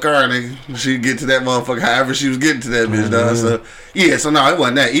with no car, nigga. She'd get to that motherfucker however she was getting to that bitch, dog. So yeah, so no, it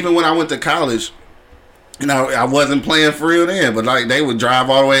wasn't that. Even when I went to college, I wasn't playing for real then, but like they would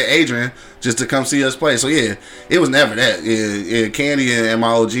drive all the way to Adrian just to come see us play. So yeah, it was never that. Yeah, Candy and my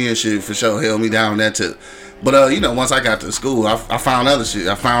OG and shit for sure held me down on that tip. But once I got to school, I found other shit.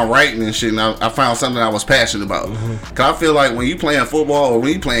 I found writing and shit, and I found something I was passionate about. Cause I feel like when you playing football or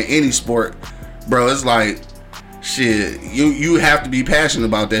when you playing any sport, bro, it's like shit. You have to be passionate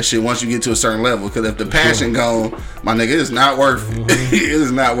about that shit once you get to a certain level. Cause if the passion gone, my nigga, it's not worth it. It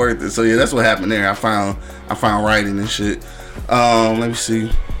is not worth it. So yeah, that's what happened there. I found writing and shit. Let me see.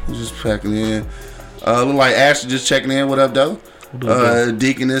 I'm just packing in. Look like Ashley just checking in. What up, though?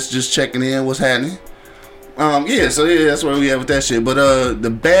 Deaconess just checking in. What's happening? Yeah. So yeah, that's where we at with that shit. But the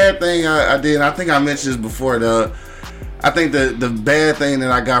bad thing I did, I think I mentioned this before. I think the bad thing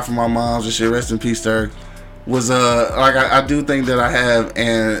that I got from my mom's and shit. Rest in peace to her. Was I do think that I have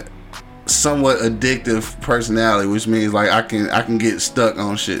an somewhat addictive personality, which means like I can get stuck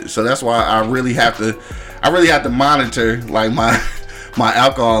on shit. So that's why I really have to monitor like my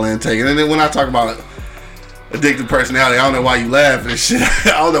alcohol intake. And then when I talk about addictive personality, I don't know why you laugh and shit.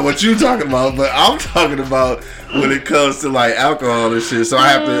 I don't know what you talking about, but I'm talking about when it comes to like alcohol and shit. So I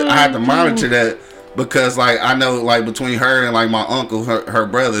have to monitor that, because like I know like between her and like my uncle, her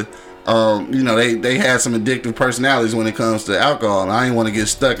brother, they had some addictive personalities when it comes to alcohol, and I didn't want to get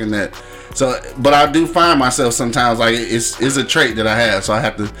stuck in that. So, but I do find myself sometimes like it's a trait that I have. So I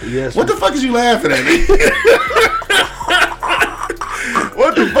have to. Yes. What the fuck is you laughing at me?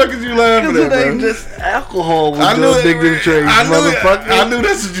 What the fuck is you laughing at, bro? It ain't just alcohol with the addictive traits, motherfucker. I knew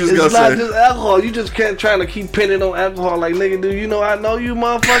that's what you was gonna say. It's not just alcohol. You just can't trying to keep pinning on alcohol. Like, nigga, do you know I know you,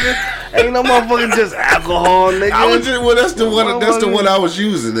 motherfucker? Ain't no motherfucking just alcohol, nigga. That's the one I was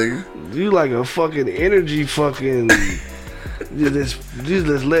using, nigga. You like a fucking energy fucking. You just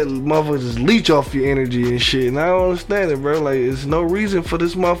let motherfuckers just leech off your energy and shit, and I don't understand it, bro. Like, there's no reason for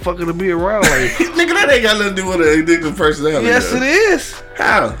this motherfucker to be around. Like, nigga, that ain't got nothing to do with an addictive personality. Yes, it is.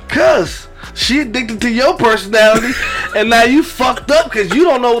 How? Cause she addicted to your personality, and now you fucked up because you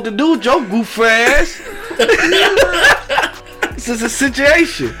don't know what to do with your goof ass. It's just a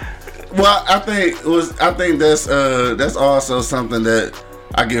situation. Well, I think that's also something that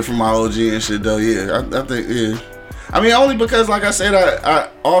I get from my OG and shit, though. Yeah, I think, yeah. I mean, only because, like I said, I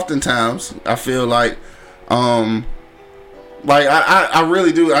oftentimes I feel like I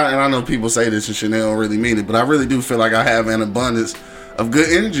really do, and I know people say this and shit, they don't really mean it, but I really do feel like I have an abundance of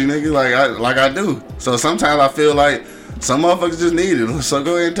good energy, nigga, like I do. So sometimes I feel like some motherfuckers just need it, so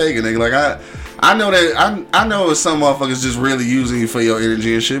go ahead and take it, nigga. Like I know that I know some motherfuckers just really using you for your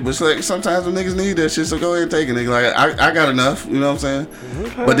energy and shit, but it's like sometimes the niggas need that shit, so go ahead and take it, nigga. Like I got enough, you know what I'm saying?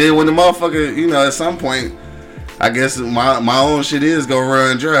 Okay. But then when the motherfucker, you know, at some point, I guess my own shit is gonna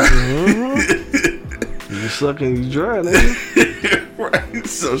run dry. Mm-hmm. You sucking, you dry, nigga. Right.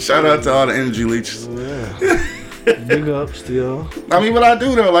 So shout out to all the energy leeches. Yeah. Big up still. I mean, what I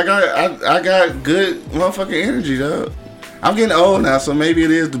do though, like I got good motherfucking energy, though. I'm getting old now, so maybe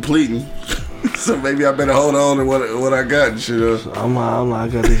it is depleting. So maybe I better hold on to what I got and shit. So I'm like,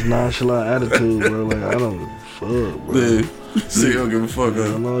 I got this nonchalant attitude, bro. Like I don't fuck, bro. Yeah. So you don't give a fuck,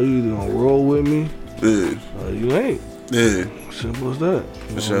 I know you either gonna roll with me, yeah, you ain't. Yeah. Simple as that.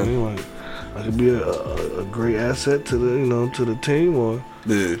 You know sure. what I mean? Like I could be a great asset to the team, or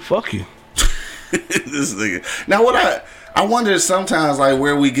fuck you. This nigga. Now what I wonder sometimes, like,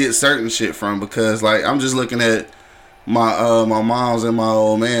 where we get certain shit from, because like I'm just looking at my moms and my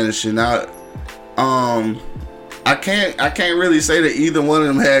old man and shit. Now I can't really say that either one of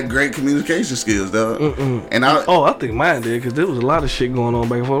them had great communication skills, though. And I think mine did, because there was a lot of shit going on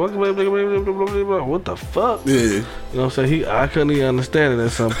back and forth. What the fuck? Yeah. You know what I'm saying? I couldn't even understand it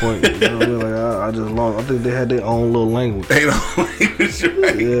at some point. You know what I mean? Like I just lost. I think they had their own little language. They own language,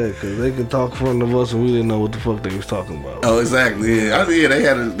 right? Yeah, because they could talk in front of us and we didn't know what the fuck they was talking about. Oh, exactly. Yeah.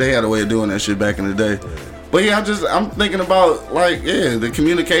 They had a way of doing that shit back in the day. Yeah. But yeah, I'm thinking about, like, the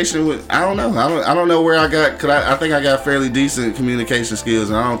communication with, I don't know where I got, cause I think I got fairly decent communication skills,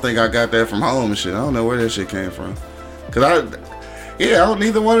 and I don't think I got that from home and shit. I don't know where that shit came from, cause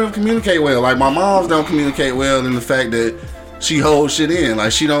neither one of them communicate well. Like my moms don't communicate well in the fact that she holds shit in,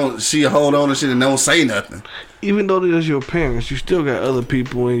 like she hold on to shit and don't say nothing. Even though there's your parents, you still got other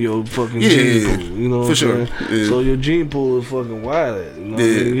people in your fucking gene pool. You know what I'm saying? Yeah. So your gene pool is fucking wild. You know what I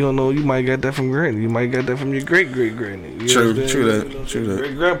mean? You don't know, you might got that from granny. You might got that from your great-great-granny. True that.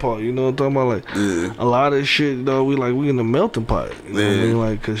 Great-grandpa, you know what I'm talking about? Like, a lot of shit, though, we in the melting pot. You know what I mean?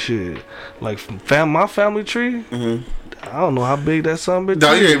 Like, cause shit, like my family tree, I don't know how big that son bitch is.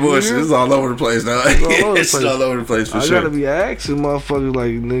 No, you ain't bullshit. It's all over the place now. It's all over the place for sure. I gotta be asking motherfuckers,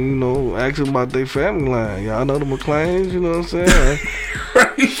 like, asking about their family line. Y'all know the McClains, you know what I'm saying?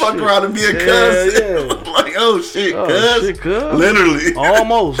 Right, you fuck around and be a cousin. Yeah. Like, oh shit, cuz. Literally.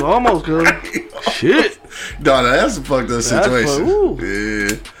 Almost, cuz. Shit. No, that's a fucked up situation.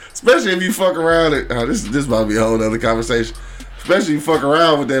 Yeah. Especially if you fuck around this might be a whole other conversation. Especially you fuck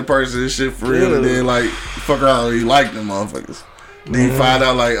around with that person and shit for real, and then like fuck around and you like them motherfuckers. Then you find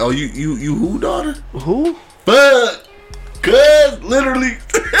out like, oh, you who, daughter? Who? But cuz literally,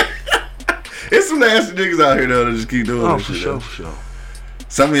 it's some nasty niggas out here though that just keep doing this shit. For sure.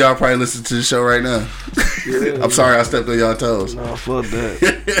 Some of y'all probably listen to the show right now. Yeah, I'm sorry I stepped on y'all toes. No, fuck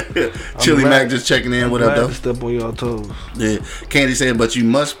that. Chili Mac just checking in. What up, though? Step on y'all toes. Yeah. Candy said, but you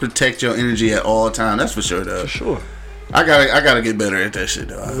must protect your energy at all times. That's for sure, though. For sure. I gotta get better at that shit,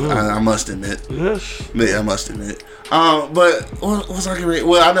 though. I must admit. Yes. Yeah, I must admit. But what was I getting?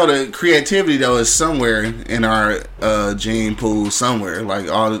 Well, I know the creativity though is somewhere in our gene pool somewhere, like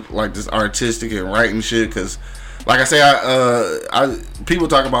all like this artistic and writing shit. Because, like I say, I people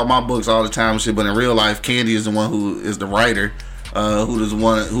talk about my books all the time and shit, but in real life, Candy is the one who is the writer. Who was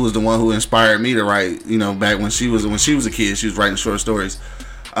the one who inspired me to write. You know, back when she was a kid, she was writing short stories.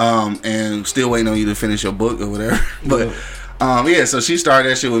 And still waiting on you to finish your book or whatever. But so she started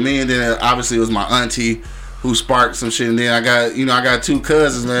that shit with me, and then obviously it was my auntie who sparked some shit. And then I got two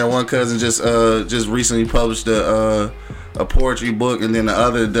cousins, man. One cousin just recently published a poetry book, and then the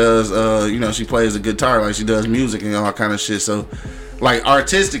other does she plays the guitar, like she does music and all kind of shit. So like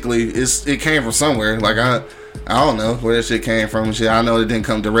artistically, it came from somewhere. Like I don't know where that shit came from and shit. I know it didn't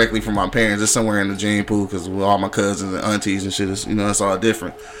come directly from my parents. It's somewhere in the gene pool because with all my cousins and aunties and shit, it's all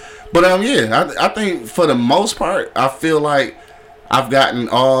different. But I think for the most part, I feel like I've gotten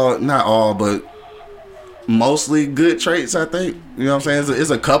not all, but mostly good traits. I think you know what I'm saying. It's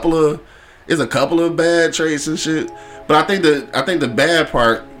a couple of bad traits and shit. But I think the bad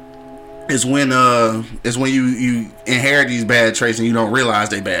part is when you inherit these bad traits and you don't realize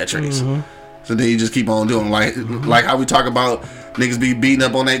they bad traits. Mm-hmm. So then you just keep on doing like how we talk about niggas be beating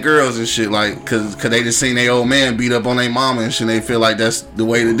up on their girls and shit, like cause they just seen their old man beat up on their mama and shit. And they feel like that's the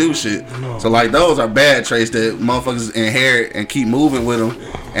way to do shit. No. So like those are bad traits that motherfuckers inherit and keep moving with them,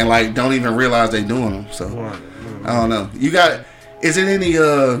 and like don't even realize they doing them. So I don't know. Is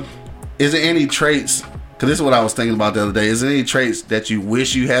it any traits Cause this is what I was thinking about the other day. Is there any traits that you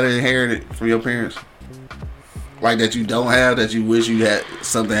wish you had inherited from your parents? Like that you don't have, that you wish you had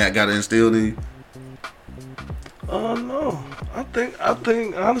something that got instilled in you? No. I think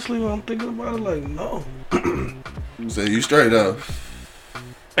honestly when I'm thinking about it, like no. So you straight up.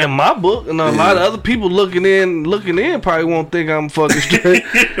 In my book, and a lot of other people looking in probably won't think I'm fucking straight.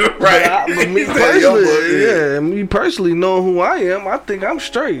 Right. But me personally, me personally knowing who I am, I think I'm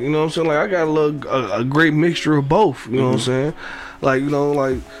straight. You know what I'm saying? Like I got a great mixture of both. You know what I'm saying? Like, you know,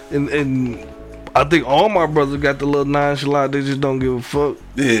 like and I think all my brothers got the little nonchalant. They just don't give a fuck.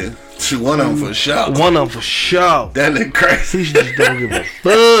 Yeah. One of them for sure. One of them for sure. That nigga crazy. He just don't give a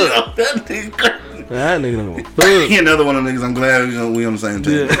fuck. That nigga crazy. That nigga don't give a fuck. He another one of them niggas. I'm glad we on the same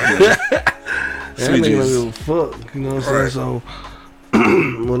team. Yeah. That Sweet nigga Jesus. don't give a fuck. You know what I'm saying? So,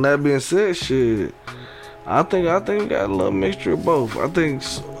 when that being said, shit, I think we got a little mixture of both. I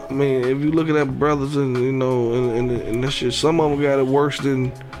mean, if you look at that brothers and, you know, and that shit, some of them got it worse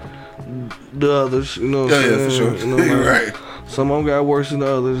than the others. You know what I'm saying? Yeah, for sure. You know, like, right. some of them got worse than the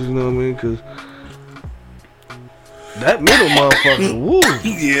others. You know what I mean? Because that middle motherfucker, woo.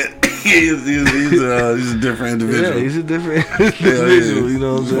 Yeah. He's a different individual. Yeah, he's a different individual, you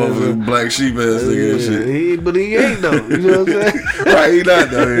know what I'm saying? Black sheep ass nigga and shit. But he ain't though, you know what I'm saying? Right, he not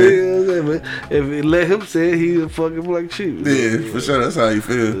though. Yeah. You know what I'm saying? But if it let him say it, he's a fucking black sheep. Yeah, for sure. That's how you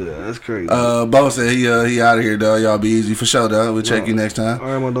feel. Yeah, that's crazy. Bo said he out of here, dog. Y'all be easy for sure, dog. We'll check you next time. All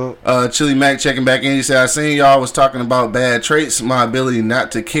right, my dog. Chili Mac checking back in. He said, I seen y'all was talking about bad traits, my ability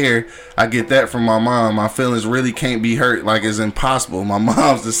not to care. I get that from my mom. My feelings really can't be hurt like it's impossible. My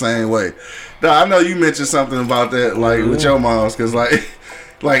mom's the same way. Nah, I know you mentioned something about that, like with your moms, cause like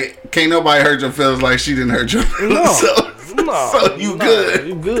can't nobody hurt your feelings like she didn't hurt your feelings. So you good?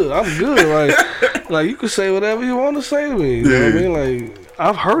 You good? I'm good. Like you can say whatever you want to say to me. You know what I mean? Like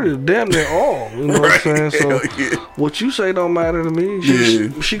I've heard it damn near all. You know what I'm saying? So what you say don't matter to me.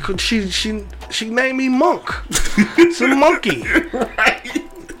 She named me Monk. It's a monkey. Right.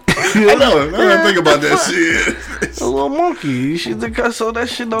 I know. I don't think about that shit. A little monkey. So that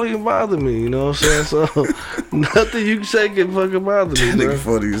shit don't even bother me. You know what I'm saying? So nothing you can say can fucking bother me. Nigga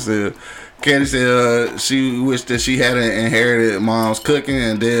funny as hell. Candy said she wished that she hadn't inherited mom's cooking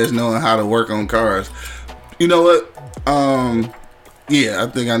and dad's knowing how to work on cars. You know what? Yeah, I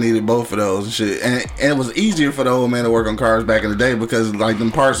think I needed both of those and shit. And it was easier for the old man to work on cars back in the day because like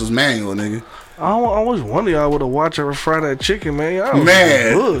them parts was manual, nigga. I always wonder y'all would have watched her fry that chicken, man.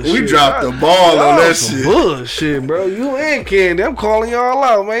 Man, we dropped the ball on that shit. Bullshit, bro. You and Candy, I'm calling y'all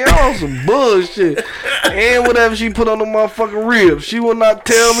out, man. Y'all on some bullshit. And whatever she put on the motherfucking ribs, she will not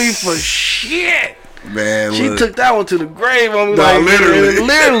tell me for shit. Man, she look. took that one to the grave on me. No, like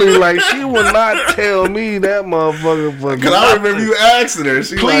literally, like she will not tell me that motherfucker for. Cause I remember you asking her.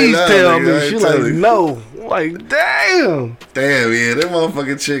 She please like, tell nigga, me. She like, no. Like, damn. Damn, yeah, that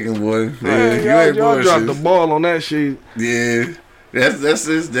motherfucking chicken, boy. Man, yeah, y'all dropped the ball on that shit. Yeah.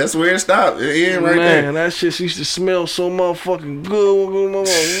 That's where it stopped. It ended right there. Man, that shit used to smell so motherfucking good.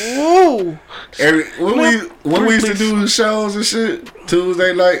 Woo! When we used to do shows and shit,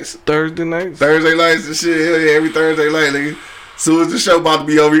 Thursday nights, Thursday nights and shit. Hell yeah, every Thursday night, nigga. Soon as the show about to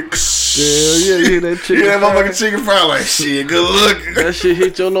be over, yeah, that chicken. Yeah, that motherfucking chicken fry, like shit, good look. That shit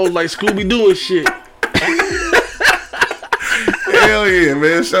hit your nose like Scooby Doo and shit. Hell yeah,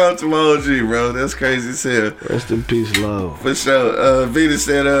 man. Shout out to my OG, bro. That's crazy as hell. Rest in peace, love. For sure. Vita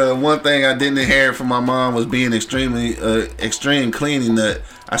said, one thing I didn't inherit from my mom was being extreme cleaning nut.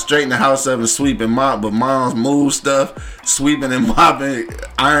 I straighten the house up and sweep and mop, but mom's move stuff, sweeping and mopping,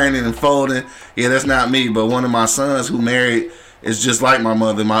 ironing and folding. Yeah, that's not me, but one of my sons who married is just like my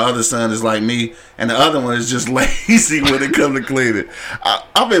mother. My other son is like me, and the other one is just lazy when it comes to cleaning.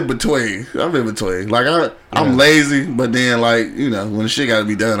 I'm in between. Like I'm lazy, but then like you know when the shit got to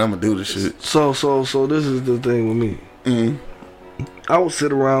be done, I'm gonna do the shit. So this is the thing with me. Mm-hmm. I would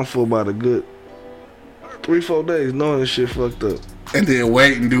sit around for about a good 3-4 days knowing this shit fucked up. And then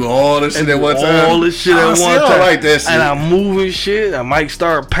wait and do all this shit at one time. All this shit at one time. I like that shit. And I'm moving shit. I might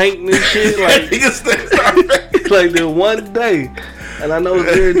start painting and shit. Like the one day. And I know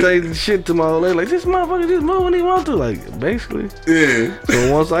it's irritating shit to my old lady. Like, this motherfucker just move when he want to. Like, basically. Yeah.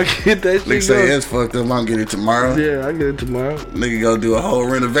 So once I get that shit Nigga say it's fucked up. I'll get it tomorrow. Yeah, I get it tomorrow. Nigga go do a whole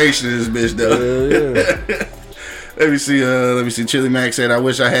renovation of this bitch, though. Yeah. Let me see. Chili Mac said, I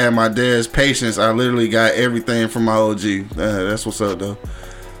wish I had my dad's patience. I literally got everything from my OG. That's what's up, though.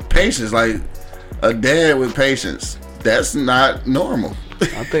 Patience, like a dad with patience. That's not normal.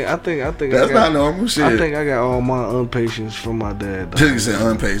 I think that's not normal shit. I think I got all my impatience from my dad. Just said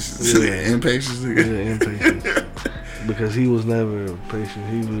impatience. Yeah. Impatience. Yeah, impatience. Because he was never patient.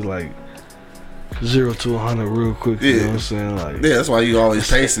 He was like, 0 to 100 real quick. You know what I'm saying? Like, yeah, that's why you always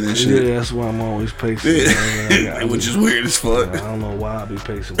pacing and shit. Yeah, that's why I'm always pacing. Yeah. Which is weird as fuck. I don't know why I be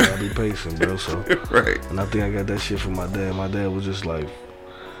pacing, but I be pacing, bro. So right. And I think I got that shit from my dad. My dad was just like,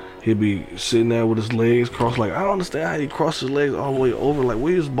 he'd be sitting there with his legs crossed. Like, I don't understand how he crossed his legs all the way over. Like,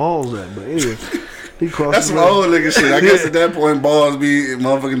 where his balls at? But anyway, he crossed. That's his some legs. old nigga shit. I guess at that point, balls be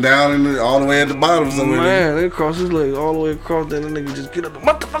motherfucking down and all the way at the bottom somewhere. Man, they cross his legs all the way across. Then the nigga just get up and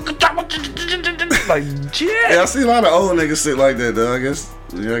motherfucker drop. Like, yeah. Yeah, I see a lot of old niggas sit like that, though. I guess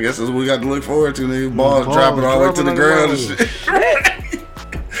that's what we got to look forward to, nigga. Balls dropping all the way to the ground and shit.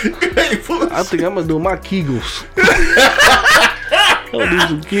 I think I'm gonna do my Kegels. I'll do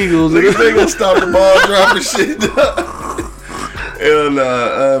some Kegels. Niggas ain't gonna stop the ball dropping shit.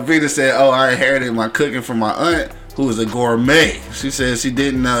 And Vita said, "Oh, I inherited my cooking from my aunt, who is a gourmet. She said she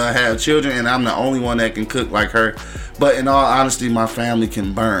didn't have children, and I'm the only one that can cook like her. But in all honesty, my family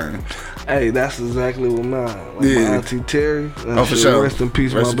can burn." Hey, that's exactly what mine. Like Yeah. my auntie Terry. Oh, for sure. Rest in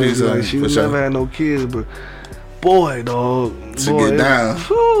peace, Rest my in baby. peace, Like, she for was sure. never had no kids, but boy, dog. To boy, get down.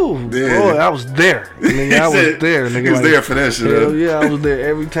 Whew, Yeah. boy, I was there. Nigga, I was there. Nigga, He was like, there for that shit. hell Huh? yeah, I was there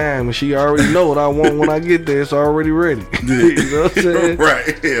every time, and she already know what I want when I get there. It's already ready. You know what I'm saying?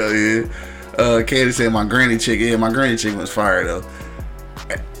 Right, hell yeah. Katie said my granny chicken. Yeah, my granny chicken was fire though.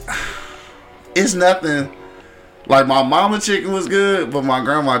 It's nothing like my mama chicken was good, but my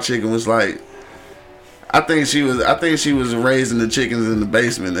grandma chicken was like. I think she was raising the chickens in the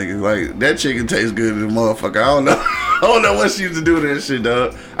basement, nigga. Like that chicken tastes good as a motherfucker. I don't know. I don't know what she used to do to that shit,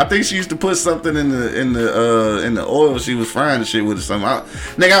 dog. I think she used to put something in the oil she was frying the shit with or something.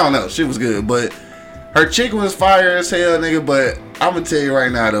 Nigga, I don't know. Shit was good, but her chicken was fire as hell, nigga. But I'm gonna tell you right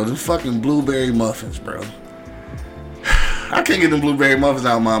now though, the fucking blueberry muffins, bro. I can't get them blueberry muffins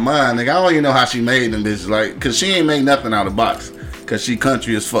out of my mind, nigga. I don't even know how she made them bitches, like, cause she ain't made nothing out of the box. Cause she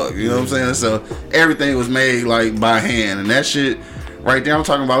country as fuck, you know what I'm saying? So everything was made like by hand, and that shit right there I'm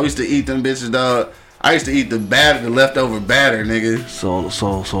talking about. We used to eat them bitches, dog. I used to eat the leftover batter, nigga.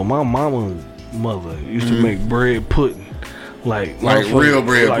 So my mother used to make bread pudding. Like real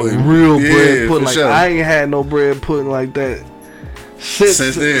bread pudding. Real Yeah, bread pudding. for Like sure. I ain't had no bread pudding like that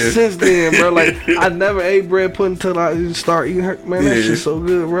since then, bro. Like I never ate bread pudding until I started eating her. Man, that Yeah. shit's so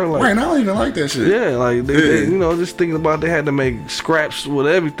good, bro. Like, Right, I don't even like that shit. yeah, like they, you know, just thinking about they had to make scraps with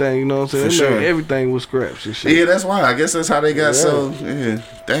everything. You know what I'm saying? For They sure. made everything with scraps and shit. Yeah, that's why. I guess that's how they got so. Yeah,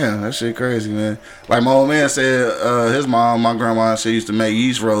 damn, that shit crazy, man. Like my old man said, his mom, my grandma, she used to make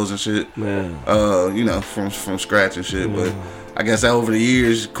yeast rolls and shit. Man. You know, from scratch and shit. But I guess over the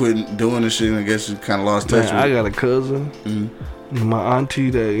years, quit doing the shit. And I guess she kind of lost touch Man, with I it. got a cousin. My auntie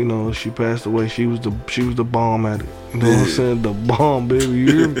that, you know, she passed away. She was the bomb at it. You know what I'm saying? The bomb, baby. You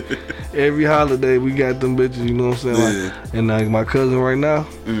hear me? Every holiday we got them bitches. You know what I'm saying? Like, and like my cousin right now,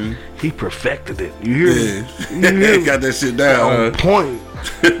 he perfected it. You hear me? You hear me? Got that shit down. On point.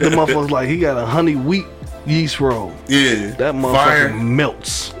 The motherfucker's like, he got a honey wheat yeast roll. Yeah. That motherfucker Fire.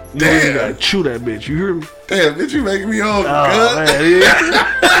 melts. You Damn. gotta chew that bitch. You hear me? Damn, bitch, you making me hungry. Oh, cut. man,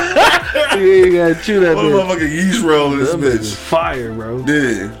 yeah. You gotta chew that What a bitch. motherfucking yeast roll in this That bitch is bitch. fire, bro.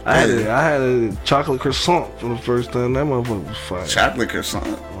 Yeah. I had a chocolate croissant for the first time. That motherfucker was fire. Chocolate croissant.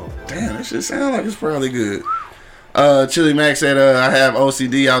 Damn, that shit sound like it's probably good. Chili Mac said, I have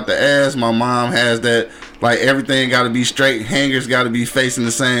OCD out the ass. My mom has that. Like, everything got to be straight. Hangers got to be facing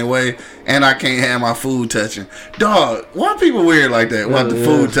the same way. And I can't have my food touching. Dog, why people weird like that? Want the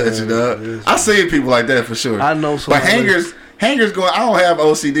food touching, dog? I seen people like that for sure. I know But somebody. hangers going, I don't have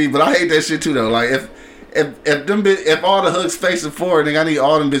OCD, but I hate that shit too, though. Like, if all the hooks facing forward, then I need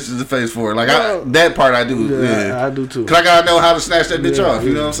all them bitches to face forward. Like, that part I do. Yeah. I do too. Cause I gotta know how to snatch that bitch Yeah, off.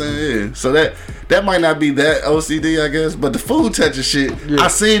 You know what I'm saying? Yeah. So that might not be that OCD, I guess. But the food touching shit, I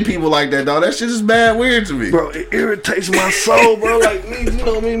seen people like that, dog. That shit is bad weird to me. Bro, it irritates my soul, bro. Like me, you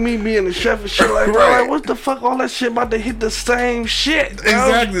know me being a chef and shit like, bro, Right. like what the fuck? All that shit about to hit the same shit, bro.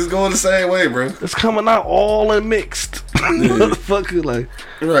 Exactly, it's going the same way, bro. It's coming out all and mixed. Motherfucker, like,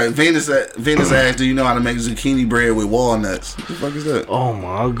 Right. Venus asked, "Do you know how to make zucchini bread with walnuts?" What the fuck is that? oh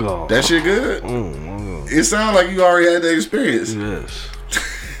my god, That shit good. oh my god, It sounds like you already had that experience. yes.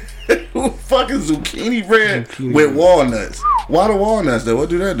 Who fucking zucchini bread Zucchini with bread. walnuts? Why the walnuts though? What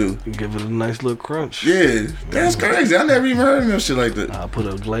do that do? Give it a nice little crunch. Yeah, that's crazy. I never even heard of no shit like that. I put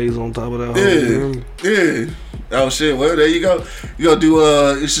a glaze on top of that. Whole Yeah, yeah. Oh shit. Well, there you go. You gonna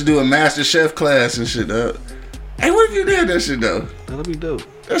do you should do a master chef class and shit. Hey, what if you did that shit though? That'll be dope.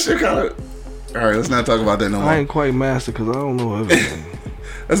 That shit kind of. All right, let's not talk about that no I more. ain't quite master because I don't know everything.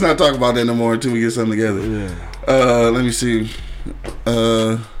 Let's not talk about that no more until we get something together. Yeah. Let me see.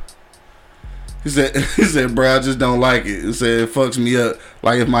 He said, bro, I just don't like it. He said, it fucks me up.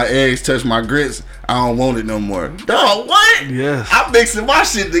 Like, if my eggs touch my grits, I don't want it no more. Dog, what? Yes. I'm mixing my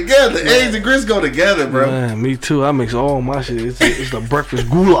shit together. Eggs and grits go together, bro. Man, me too. I mix all my shit. It's the breakfast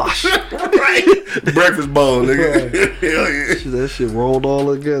goulash. Right. Breakfast bowl, nigga. Hell yeah. That shit rolled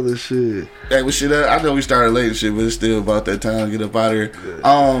all together, shit. Hey, but shit, I know we started late and shit, but it's still about that time to get up out of here.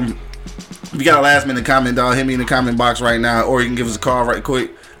 If you got a last minute comment, dog, hit me in the comment box right now, or you can give us a call right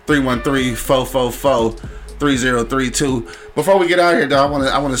quick. 313-444-3032. Before we get out of here, dog,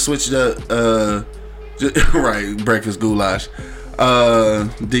 I want to switch it up. Right, breakfast goulash.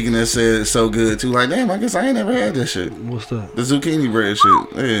 Deaconess said it's so good too. Like, damn, I guess I ain't never had that shit. What's that? The zucchini bread shit.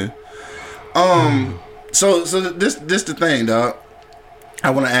 Yeah. So this the thing, dog. I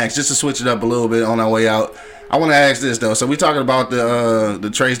want to ask, just to switch it up a little bit on our way out. I want to ask this though. So we talking about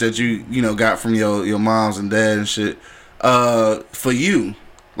the traits that you got from your moms and dad and shit. For you.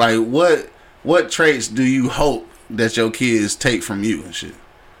 Like, what traits do you hope that your kids take from you and shit?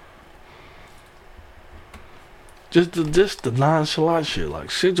 Just the nonchalant shit. Like,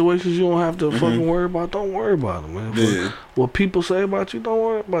 situations you don't have to fucking worry about, don't worry about them, man. Yeah. What people say about you, don't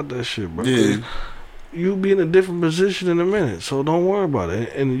worry about that shit, bro. Yeah. You be in a different position in a minute, so don't worry about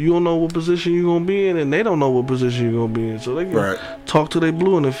it. And you don't know what position you're gonna be in, and they don't know what position you're gonna be in, so they can talk till they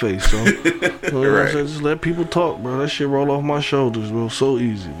blue in the face. So you know what I'm saying? Just let people talk, bro. That shit roll off my shoulders, bro. So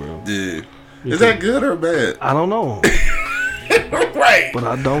easy, bro. Yeah. Is that good or bad? I don't know. Right. But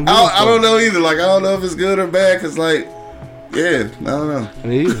I don't. I don't know either. Like, I don't know if it's good or bad, cause like, yeah, I don't know.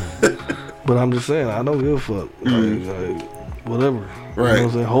 Me either. But I'm just saying, I don't give a fuck. Like, whatever. Right. You know what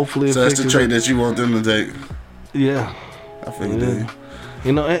I'm saying? Hopefully, so that's the trait that you want them to take. Yeah. I feel you.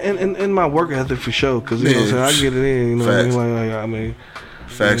 You know, and my work ethic for sure, because you know what I'm saying, I get it in. You know what I mean? Like, I mean.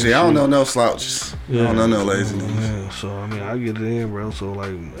 Facts. Yeah, I don't know no slouches. Yeah. I don't know no laziness. Yeah. So I mean, I get it in, bro. So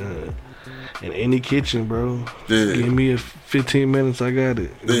like, in any kitchen, bro. Yeah. Give me 15 minutes, I got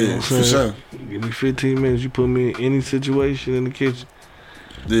it. You know what I'm for sure. Give me 15 minutes. You put me in any situation in the kitchen.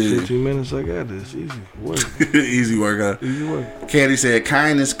 Yeah. 15 minutes, I got this. Easy work. Easy work, huh? Easy work. Candy said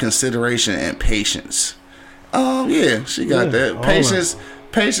kindness, consideration, and patience. Yeah, she got that.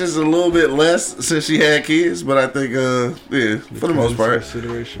 Patience a little bit less since she had kids, but I think yeah, for the most part.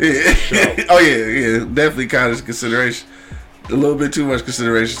 Consideration. Yeah. Oh yeah, definitely kindness, consideration. A little bit too much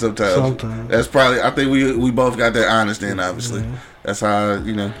consideration sometimes. That's probably. I think we both got that honest in, obviously. Yeah. That's how,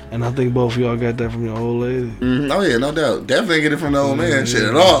 you know. And I think both of y'all got that from your old lady. Mm-hmm. Oh yeah, no doubt. Definitely get it from the old man. Shit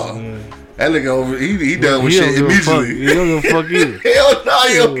at all. Yeah. That nigga over, he done with shit immediately. He don't give a fuck either. Hell no,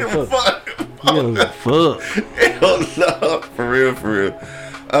 he don't give a fuck. He don't give a fuck. Hell no, for real.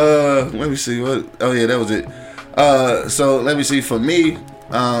 Let me see what. Oh yeah, that was it. So let me see. For me,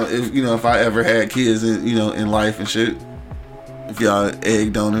 if I ever had kids in life and shit, if y'all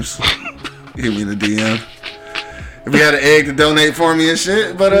egg donors, hit me in the DM. If you had an egg to donate for me and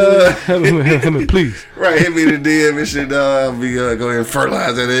shit, but please, right, hit me in the DM and shit. I'll be go ahead and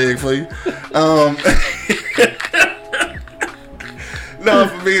fertilize that egg for you. No,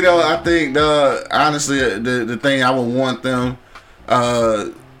 for me though, I think honestly, the thing I would want them,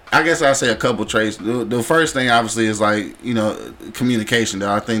 I guess I'll say a couple traits. The first thing obviously is like communication.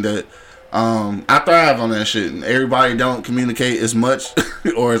 Though I think that I thrive on that shit. And everybody don't communicate as much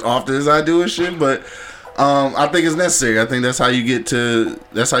or as often as I do and shit, but. I think it's necessary. I think that's how you get to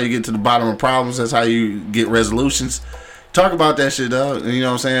the bottom of problems. That's how you get resolutions. Talk about that shit, dog. You know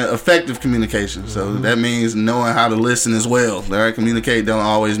what I'm saying? Effective communication. So that means knowing how to listen as well. All right? Communicate don't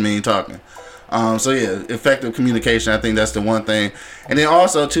always mean talking. So yeah, effective communication. I think that's the one thing. And then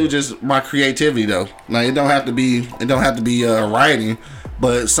also too, just my creativity though. Like it don't have to be writing,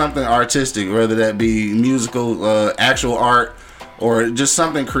 but something artistic, whether that be musical, actual art, or just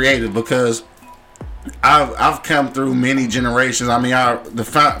something creative. Because I've come through many generations. I mean, the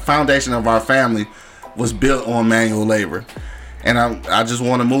foundation of our family was built on manual labor, and I just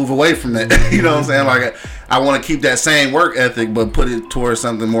want to move away from that. You know what I'm saying? Like I want to keep that same work ethic, but put it towards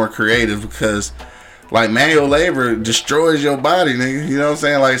something more creative, because like manual labor destroys your body, nigga. You know what I'm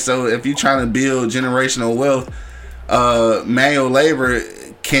saying? Like, so if you're trying to build generational wealth, manual labor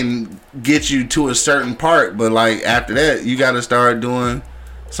can get you to a certain part, but like after that, you got to start doing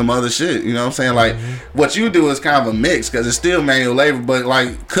some other shit. You know what I'm saying? Like what you do is kind of a mix, because it's still manual labor, but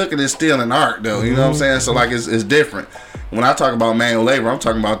like cooking is still an art though. You know what I'm saying? So like it's different. When I talk about manual labor, I'm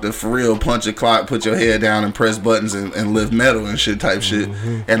talking about the for real punch a clock, put your head down and press buttons and lift metal and shit type shit.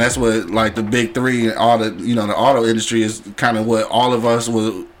 And that's what like the big three and all the the auto industry is kind of what all of us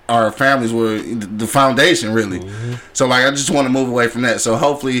our families were the foundation really. So like I just want to move away from that. So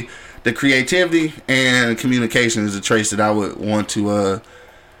hopefully the creativity and communication is the traits that I would want to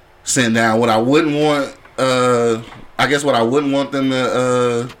sent down. What I wouldn't want, I guess, what I wouldn't want them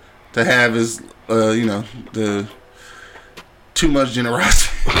to have is, the too much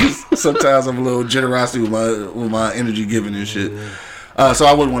generosity. Sometimes I'm a little generosity with my energy giving and shit. So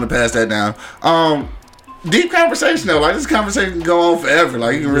I wouldn't want to pass that down. Deep conversation though, like this conversation can go on forever.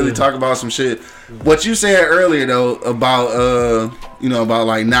 Like you can really talk about some shit. What you said earlier though about about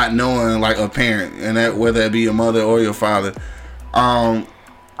like not knowing like a parent and that whether it be your mother or your father, I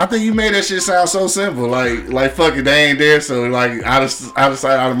think you made that shit sound so simple. Like fuck it, they ain't there, so like out of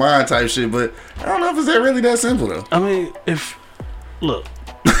sight, out of mind type shit. But I don't know if it's really that simple though. I mean, look.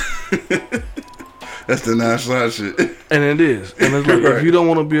 That's the nonchalant shit. And it is. And it's like, if you don't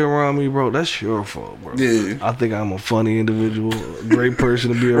want to be around me, bro, that's your fault, bro. Yeah. I think I'm a funny individual, a great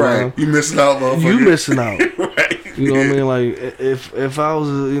person to be around. Right. You missing out, motherfucker. You missing out. Right. You know what I mean? Like, if I was,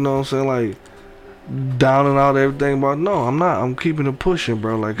 you know what I'm saying, like, down and out everything, but no, I'm not. I'm keeping it pushing,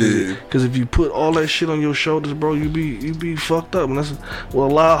 bro. Like, because if you put all that shit on your shoulders, bro, you be fucked up. And that's well,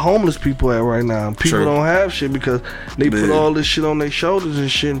 a lot of homeless people at right now. People don't have shit because they put all this shit on their shoulders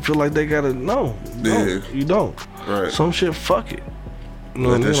and shit and feel like they gotta. No, you don't. Right. Some shit, fuck it. You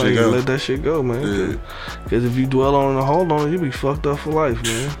know what I mean? Like, let that shit go, man. Because if you dwell on it and hold on it, you be fucked up for life,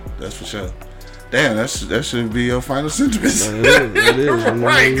 man. That's for sure. Damn, that should be your final sentiments. It is.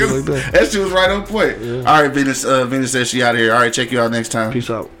 Right, because that shit was right on point. Yeah. All right, Venus says she out of here. All right, check you out next time. Peace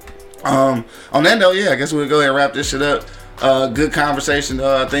out. On that note, I guess we'll go ahead and wrap this shit up. Good conversation.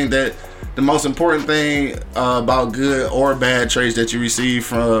 I think that the most important thing about good or bad traits that you receive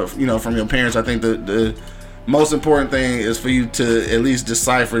from your parents, I think the most important thing is for you to at least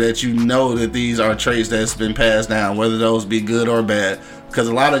decipher that you know that these are traits that's been passed down, whether those be good or bad. Because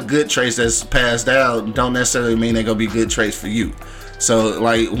a lot of good traits that's passed down don't necessarily mean they're gonna be good traits for you. So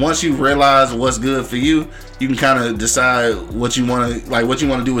like once you realize what's good for you, you can kind of decide what you want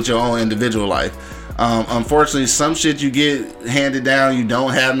to do with your own individual life. Unfortunately, some shit you get handed down you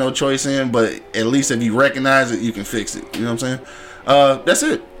don't have no choice in, but at least if you recognize it, you can fix it. You know what I'm saying? That's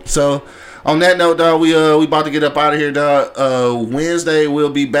it. So on that note, dog, we about to get up out of here, dog. Wednesday we'll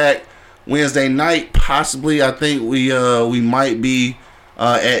be back. Wednesday night, possibly. I think we might be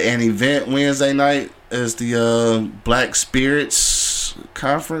at an event Wednesday night. Is the Black Spirits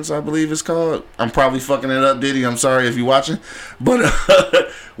Conference, I believe it's called. I'm probably fucking it up, Diddy. I'm sorry if you're watching, but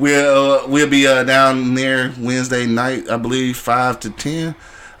we'll be down there Wednesday night, I believe 5 to 10.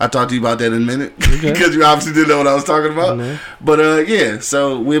 I'll talk to you about that in a minute because you obviously didn't know what I was talking about. Mm-hmm. But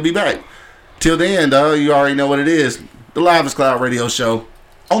so we'll be back. Till then, dog, you already know what it is. The Livest Cloud Radio Show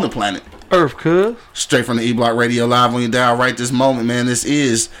on the planet Earth, cuz. Straight from the E-Block Radio, live on your dial right this moment, man. This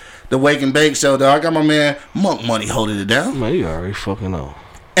is the Wake and Bake Show, dog. I got my man Monk Money holding it down. Man, you already fucking know.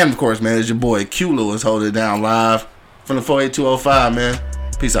 And of course, man, it's your boy Q Lewis holding it down live from the 48205, man.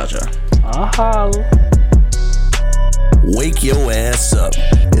 Peace out, y'all. Holla. Wake your ass up.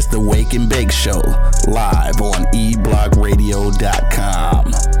 It's the Wake and Bake Show, live on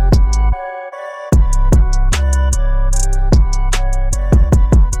eblockradio.com.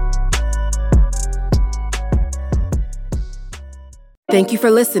 Thank you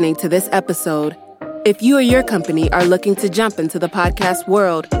for listening to this episode. If you or your company are looking to jump into the podcast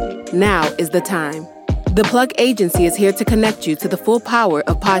world, now is the time. The Plug Agency is here to connect you to the full power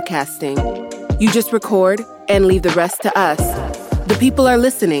of podcasting. You just record and leave the rest to us. The people are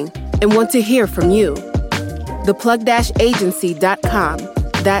listening and want to hear from you. theplug-agency.com.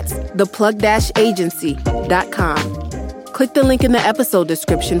 That's theplug-agency.com. Click the link in the episode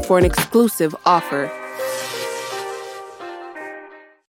description for an exclusive offer.